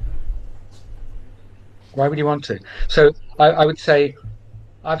 Why would you want to? So I would say,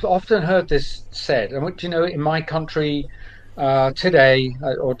 I've often heard this said, and in my country today,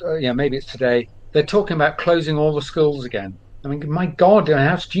 or maybe it's today, they're talking about closing all the schools again. I mean, my God,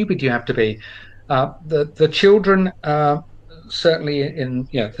 how stupid do you have to be? The children, certainly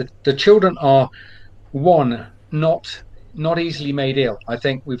the children are not easily made ill. I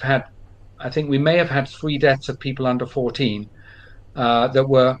think we may have had 3 deaths of people under 14 that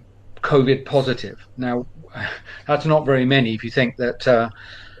were COVID positive. Now, that's not very many if you think that,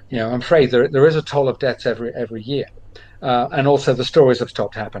 I'm afraid there is a toll of deaths every year. And also the stories have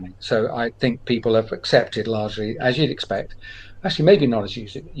stopped happening. So I think people have accepted largely, as you'd expect. Actually, maybe not as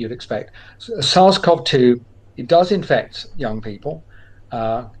you'd expect. SARS-CoV-2, it does infect young people,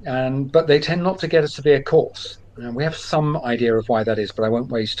 but they tend not to get a severe course. And we have some idea of why that is, but I won't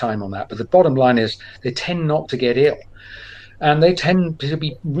waste time on that. But the bottom line is they tend not to get ill. And they tend to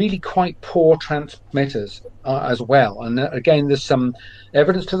be really quite poor transmitters as well. And again, there's some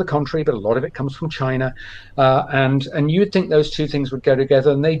evidence to the contrary, but a lot of it comes from China. And you'd think those two things would go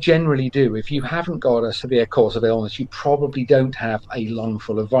together, and they generally do. If you haven't got a severe course of illness, you probably don't have a lung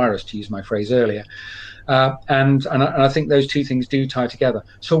full of virus, to use my phrase earlier. And I think those two things do tie together.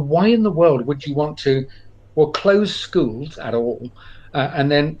 So why in the world would you want to, close schools at all?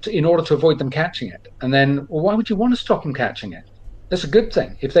 And then in order to avoid them catching it. And then, why would you want to stop them catching it? That's a good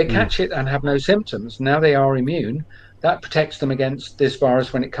thing. If they catch it and have no symptoms, now they are immune. That protects them against this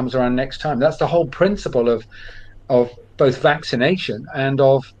virus when it comes around next time. That's the whole principle of both vaccination and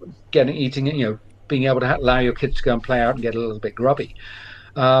of being able to allow your kids to go and play out and get a little bit grubby.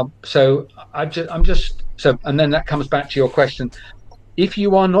 And then that comes back to your question. If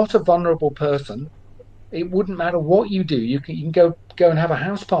you are not a vulnerable person, it wouldn't matter what you do. You can go and have a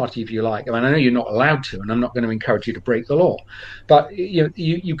house party if you like. I mean, I know you're not allowed to, and I'm not going to encourage you to break the law. But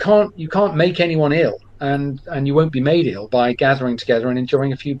you can't make anyone ill, and you won't be made ill by gathering together and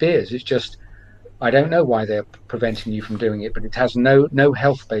enjoying a few beers. It's just, I don't know why they're preventing you from doing it, but it has no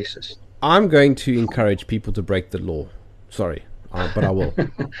health basis. I'm going to encourage people to break the law. Sorry, but I will.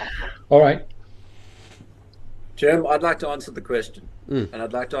 All right. Jim, I'd like to answer the question, and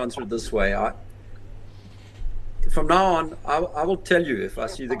I'd like to answer it this way. From now on, I will tell you if I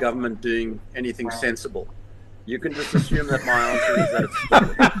see the government doing anything sensible. You can just assume that my answer is that it's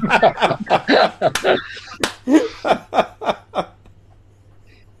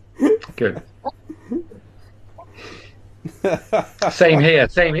stupid. Good. Same here.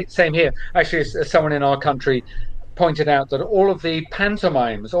 Same here. Actually, someone in our country pointed out that all of the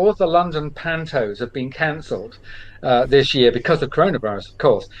pantomimes, all of the London pantos have been cancelled this year because of coronavirus, of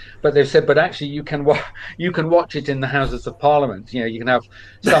course. But they've said, but actually, you can watch it in the Houses of Parliament. You can have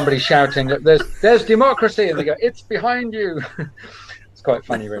somebody shouting, "Look, there's democracy," and they go, "It's behind you." It's quite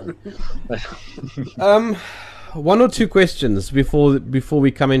funny, really. One or two questions before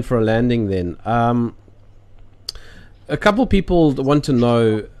we come in for a landing. Then, a couple people want to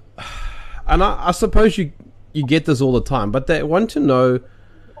know, and I suppose you get this all the time, but they want to know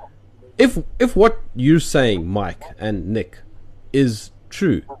if what you're saying, Mike and Nick, is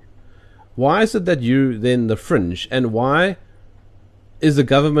true. Why is it that you're then the fringe, and why is the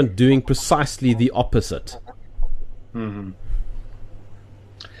government doing precisely the opposite? Mm-hmm.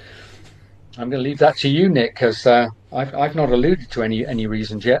 I'm going to leave that to you, Nick, because I've not alluded to any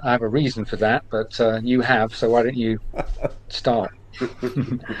reasons yet. I have a reason for that, but you have, so why don't you start?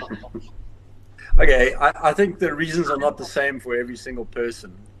 Okay, I think the reasons are not the same for every single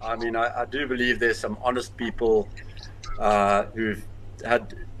person. I mean, I do believe there's some honest people who've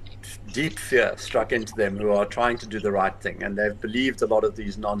had deep fear struck into them, who are trying to do the right thing, and they've believed a lot of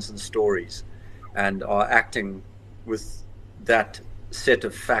these nonsense stories and are acting with that set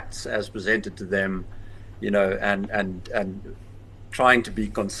of facts as presented to them, and trying to be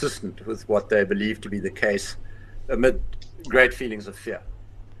consistent with what they believe to be the case amid great feelings of fear.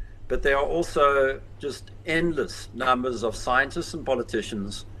 But there are also just endless numbers of scientists and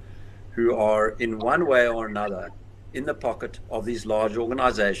politicians who are in one way or another in the pocket of these large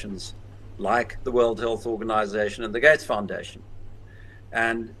organizations like the World Health Organization and the Gates Foundation.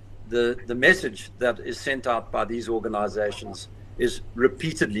 And the message that is sent out by these organizations is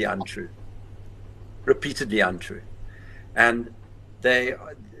repeatedly untrue. And they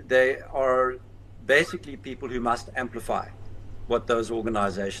are basically people who must amplify what those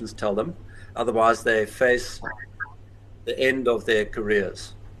organizations tell them. Otherwise, they face the end of their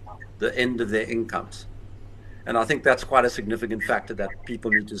careers, the end of their incomes. And I think that's quite a significant factor that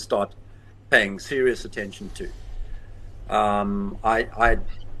people need to start paying serious attention to. I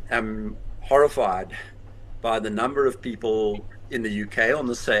am horrified by the number of people in the UK on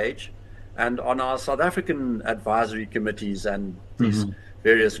the SAGE and on our South African advisory committees and these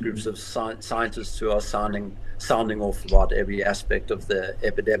various groups of scientists who are sounding off about every aspect of the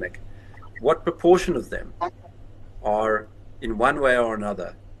epidemic. What proportion of them are in one way or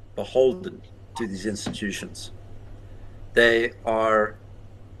another beholden to these institutions? They are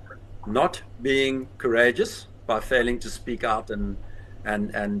not being courageous by failing to speak out and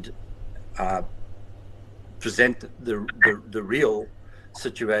present the real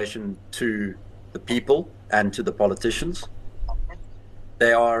situation to the people and to the politicians.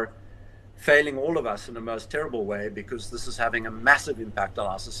 They are failing all of us in the most terrible way, because this is having a massive impact on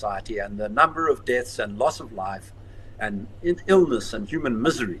our society, and the number of deaths and loss of life and illness and human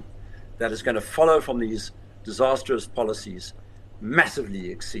misery that is going to follow from these disastrous policies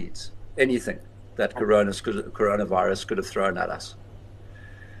massively exceeds anything that coronavirus could have thrown at us.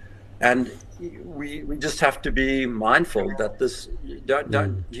 And we just have to be mindful that this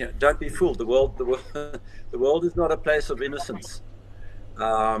don't be fooled. The world is not a place of innocence.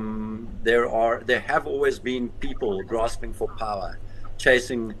 There have always been people grasping for power,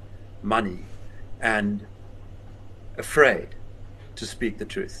 chasing money, and afraid to speak the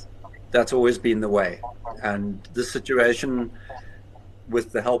truth. That's always been the way. And this situation,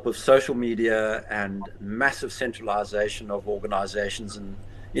 with the help of social media and massive centralization of organizations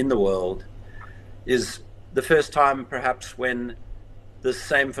in the world, is the first time perhaps when this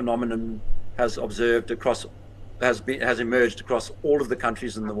same phenomenon has emerged across all of the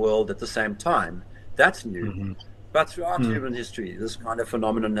countries in the world at the same time. That's new. But throughout human history, this kind of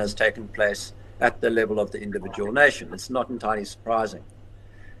phenomenon has taken place at the level of the individual nation. It's not entirely surprising.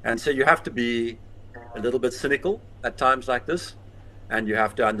 And so you have to be a little bit cynical at times like this, and you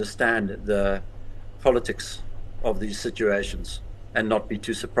have to understand the politics of these situations and not be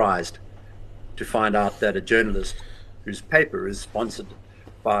too surprised to find out that a journalist whose paper is sponsored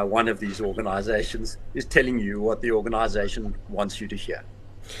by one of these organizations is telling you what the organization wants you to hear.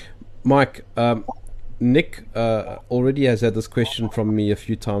 Mike, Nick already has had this question from me a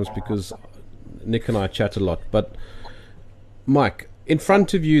few times, because Nick and I chat a lot. But Mike, in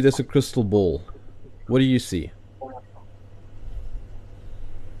front of you there's a crystal ball. What do you see?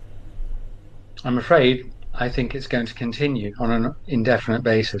 I'm afraid I think it's going to continue on an indefinite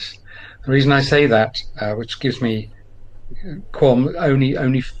basis. The reason I say that, which gives me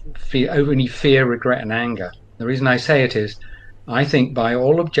only fear, regret, and anger. The reason I say it is, I think by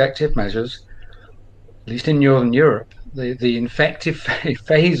all objective measures, at least in Northern Europe, the infective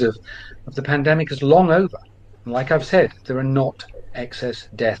phase of the pandemic is long over. And like I've said, there are not excess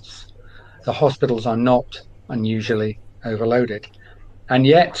deaths. The hospitals are not unusually overloaded. And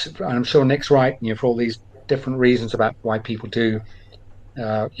yet, I'm sure Nick's right, for all these different reasons about why people do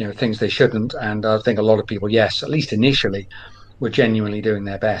things they shouldn't. And I think a lot of people, yes, at least initially, were genuinely doing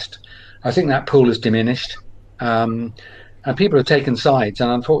their best. I think that pool has diminished. And people have taken sides,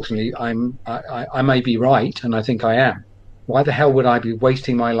 and unfortunately, I may be right, and I think I am. Why the hell would I be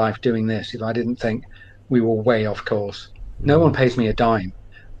wasting my life doing this if I didn't think we were way off course? No one pays me a dime.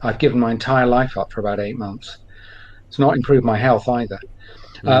 I've given my entire life up for about 8 months. It's not improved my health either.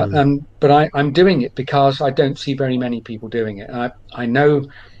 But I'm doing it because I don't see very many people doing it. And I know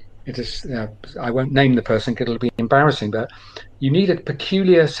it is. I won't name the person because it'll be embarrassing. But you need a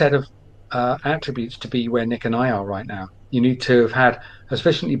peculiar set of attributes to be where Nick and I are right now. You need to have had a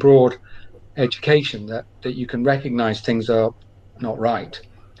sufficiently broad education that you can recognize things are not right.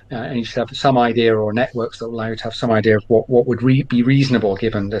 And you should have some idea, or networks that allow you to have some idea of what would be reasonable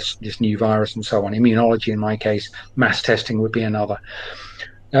given this new virus and so on. Immunology, in my case, mass testing would be another.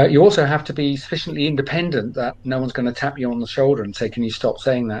 You also have to be sufficiently independent that no one's going to tap you on the shoulder and say, can you stop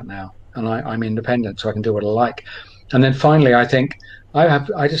saying that now? And I'm independent, so I can do what I like. And then finally, I think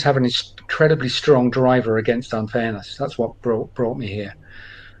I just have an incredibly strong driver against unfairness. That's what brought me here.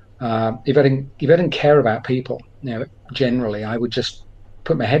 If I didn't care about people, generally, I would just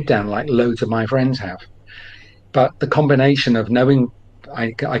put my head down like loads of my friends have. But the combination of knowing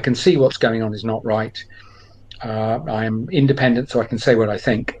I can see what's going on is not right. I am independent, so I can say what I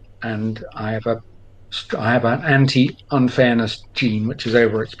think, and I have an anti-unfairness gene which is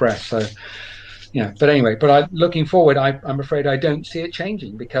overexpressed. So, But anyway, looking forward, I'm afraid I don't see it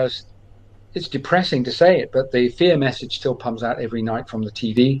changing, because it's depressing to say it, but the fear message still pumps out every night from the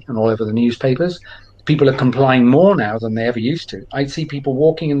TV and all over the newspapers. People are complying more now than they ever used to. I see people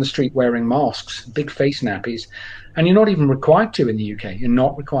walking in the street wearing masks, big face nappies, and you're not even required to in the UK. You're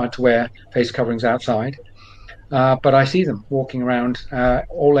not required to wear face coverings outside. But I see them walking around,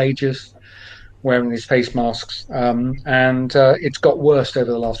 all ages, wearing these face masks, and it's got worse over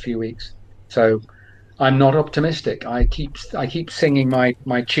the last few weeks. So I'm not optimistic. I keep singing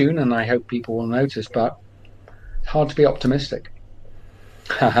my tune, and I hope people will notice. But it's hard to be optimistic.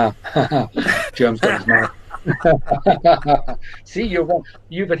 Germ's got his mouth. See,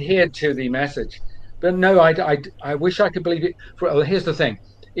 you've adhered to the message. But no, I wish I could believe it. Here's the thing.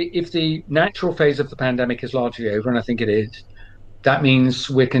 If the natural phase of the pandemic is largely over, and I think it is, that means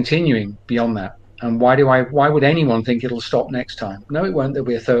we're continuing beyond that. And why would anyone think it'll stop next time? No, it won't. There'll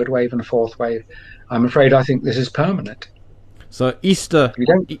be a third wave and a fourth wave. I'm afraid I think this is permanent. So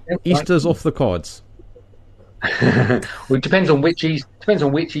Easter's off the cards. Well, it depends on which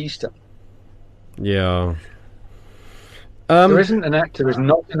Easter. Yeah. There is not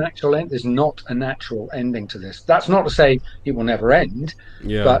an actual end. There's not a natural ending to this. That's not to say it will never end.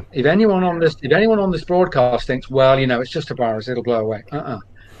 Yeah. But if anyone on this broadcast thinks, well, it's just a virus, it'll blow away.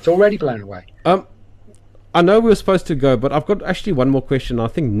 It's already blown away. I know we were supposed to go, but I've got actually one more question. I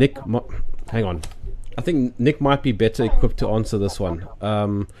think Nick, hang on. I think Nick might be better equipped to answer this one.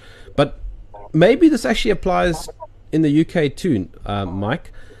 But maybe this actually applies in the UK too,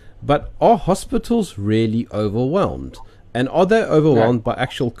 Mike. But are hospitals really overwhelmed? And are they overwhelmed by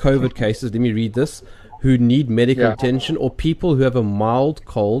actual COVID cases? Let me read this. Who need medical attention, or people who have a mild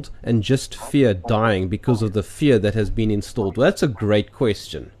cold and just fear dying because of the fear that has been installed? Well, that's a great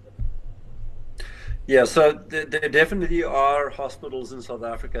question. Yeah, so there definitely are hospitals in South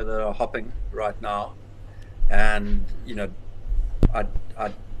Africa that are hopping right now. And, I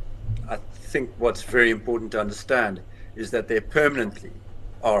think what's very important to understand is that there permanently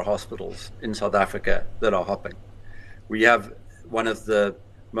are hospitals in South Africa that are hopping. We have one of the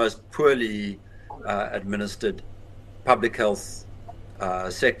most poorly administered public health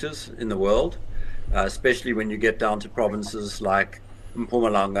sectors in the world, especially when you get down to provinces like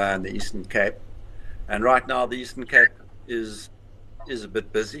Mpumalanga and the Eastern Cape. And right now, the Eastern Cape is a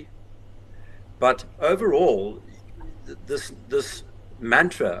bit busy. But overall, this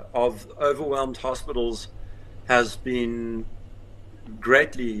mantra of overwhelmed hospitals has been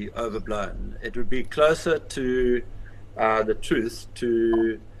greatly overblown. It would be closer to the truth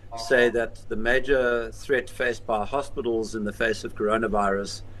to say that the major threat faced by hospitals in the face of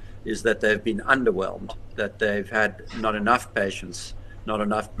coronavirus is that they've been underwhelmed, that they've had not enough patients not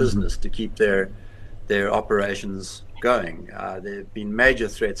enough business to keep their operations going. There have been major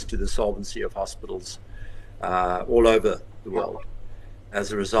threats to the solvency of hospitals all over the world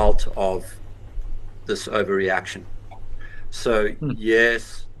as a result of this overreaction. So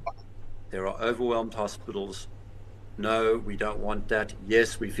yes, there are overwhelmed hospitals. No, we don't want that.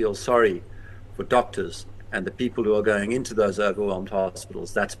 Yes, we feel sorry for doctors and the people who are going into those overwhelmed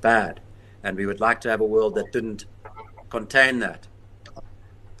hospitals. That's bad. And we would like to have a world that didn't contain that.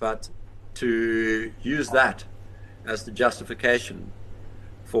 But to use that as the justification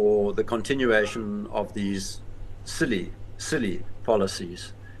for the continuation of these silly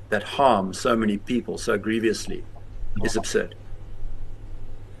policies that harm so many people so grievously is absurd.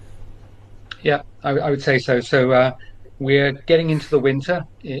 Yeah, I would say so. So we're getting into the winter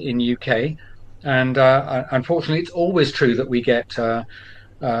in UK, and unfortunately, it's always true that we get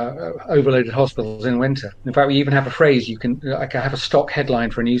overloaded hospitals in winter. In fact, we even have a phrase. You can have a stock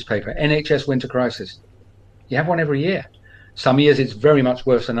headline for a newspaper: NHS winter crisis. You have one every year. Some years it's very much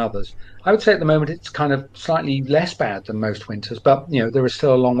worse than others. I would say at the moment it's kind of slightly less bad than most winters, but there is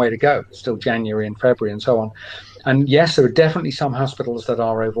still a long way to go. It's still January and February and so on. And yes, there are definitely some hospitals that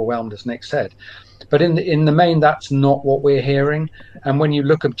are overwhelmed, as Nick said. But in the main, that's not what we're hearing. And when you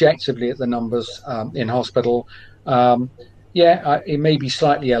look objectively at the numbers in hospital, it may be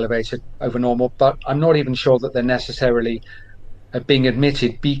slightly elevated over normal, but I'm not even sure that they're necessarily being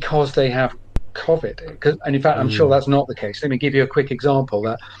admitted because they have COVID. And in fact, I'm sure that's not the case. Let me give you a quick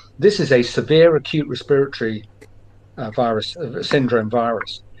example. This is a severe acute respiratory syndrome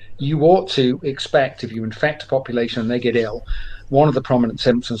virus. You ought to expect, if you infect a population and they get ill, one of the prominent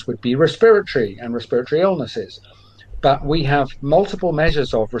symptoms would be respiratory and respiratory illnesses. But we have multiple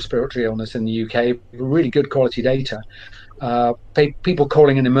measures of respiratory illness in the UK, really good quality data. People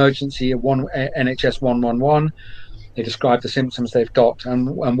calling an emergency NHS 111. They describe the symptoms they've got.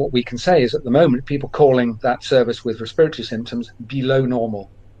 And what we can say is at the moment, people calling that service with respiratory symptoms below normal.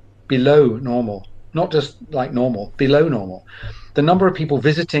 Below normal. Not just like normal, below normal. The number of people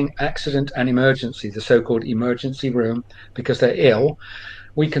visiting accident and emergency, the so-called emergency room, because they're ill,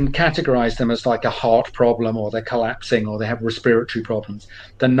 we can categorize them as like a heart problem, or they're collapsing, or they have respiratory problems.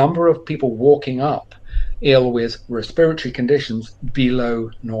 The number of people walking up ill with respiratory conditions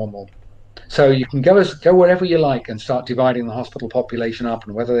below normal. So you can go wherever you like and start dividing the hospital population up,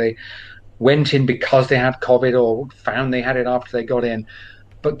 and whether they went in because they had COVID or found they had it after they got in.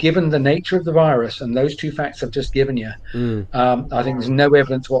 But given the nature of the virus and those two facts I've just given you, I think there's no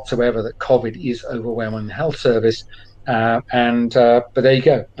evidence whatsoever that COVID is overwhelming the health service. But there you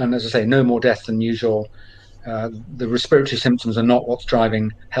go. And as I say, no more deaths than usual. The respiratory symptoms are not what's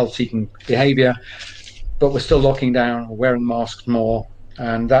driving health-seeking behaviour, but we're still locking down, wearing masks more,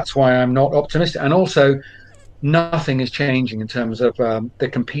 and that's why I'm not optimistic. And also, nothing is changing in terms of the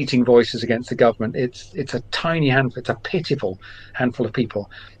competing voices against the government. It's a tiny handful, it's a pitiful handful of people.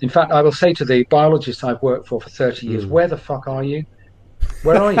 In fact, I will say to the biologists I've worked for 30 years, where the fuck are you?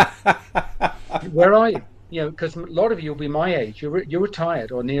 Where are you? Where are you? Because a lot of you will be my age. You're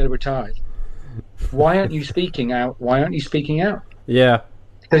retired or nearly retired. Why aren't you speaking out? Why aren't you speaking out? Yeah.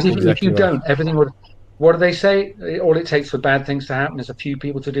 Because if you don't, everything would... What do they say? All it takes for bad things to happen is a few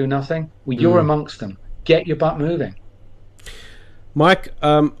people to do nothing. Well, you're amongst them. Get your butt moving. Mike,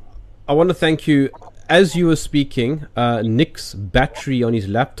 I want to thank you. As you were speaking, Nick's battery on his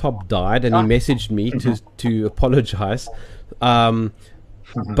laptop died, and he messaged me to apologize.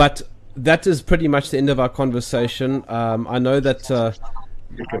 But that is pretty much the end of our conversation. I know that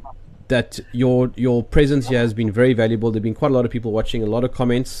that your presence here has been very valuable. There have been quite a lot of people watching, a lot of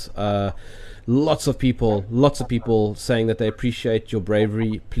comments. Lots of people saying that they appreciate your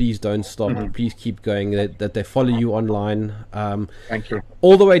bravery. Please don't stop. Please keep going. That they follow you online. Thank you.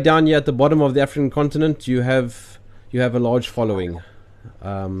 All the way down here at the bottom of the African continent, you have a large following.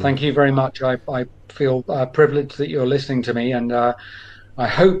 Thank you very much. I feel privileged that you're listening to me, and I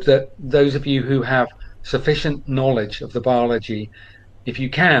hope that those of you who have sufficient knowledge of the biology, if you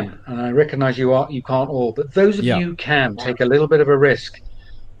can, and I recognise you can't all, but those of you who can take a little bit of a risk.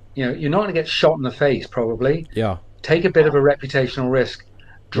 You're not going to get shot in the face, probably. Yeah. Take a bit of a reputational risk.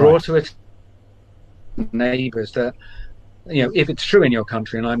 Draw to it neighbours that, if it's true in your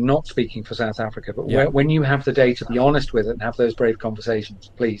country, and I'm not speaking for South Africa, but when you have the data, be honest with it and have those brave conversations,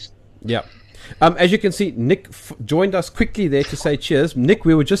 please. Yeah. As you can see, Nick joined us quickly there to say cheers. Nick,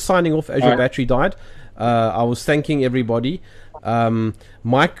 we were just signing off as your battery died. I was thanking everybody.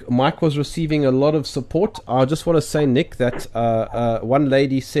 Mike was receiving a lot of support. I just want to say, Nick, that one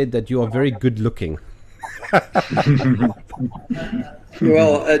lady said that you are very good looking.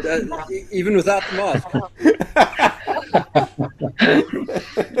 Well, even without the mask.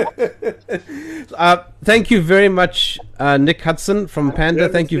 Thank you very much, Nick Hudson from Panda.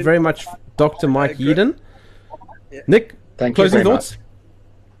 Thank you very much, Dr. Mike Yeadon. Yeah. Nick, Thank you closing very thoughts?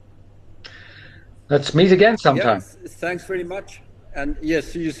 Let's meet again sometime. Thanks very much. And yes,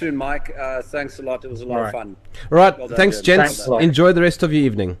 see you soon, Mike. Thanks a lot. It was a lot of fun. All right. Well done, Thanks, Jim. gents. Thanks a lot. Enjoy the rest of your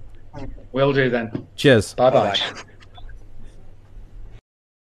evening. Will do then. Cheers. Bye-bye. Bye-bye.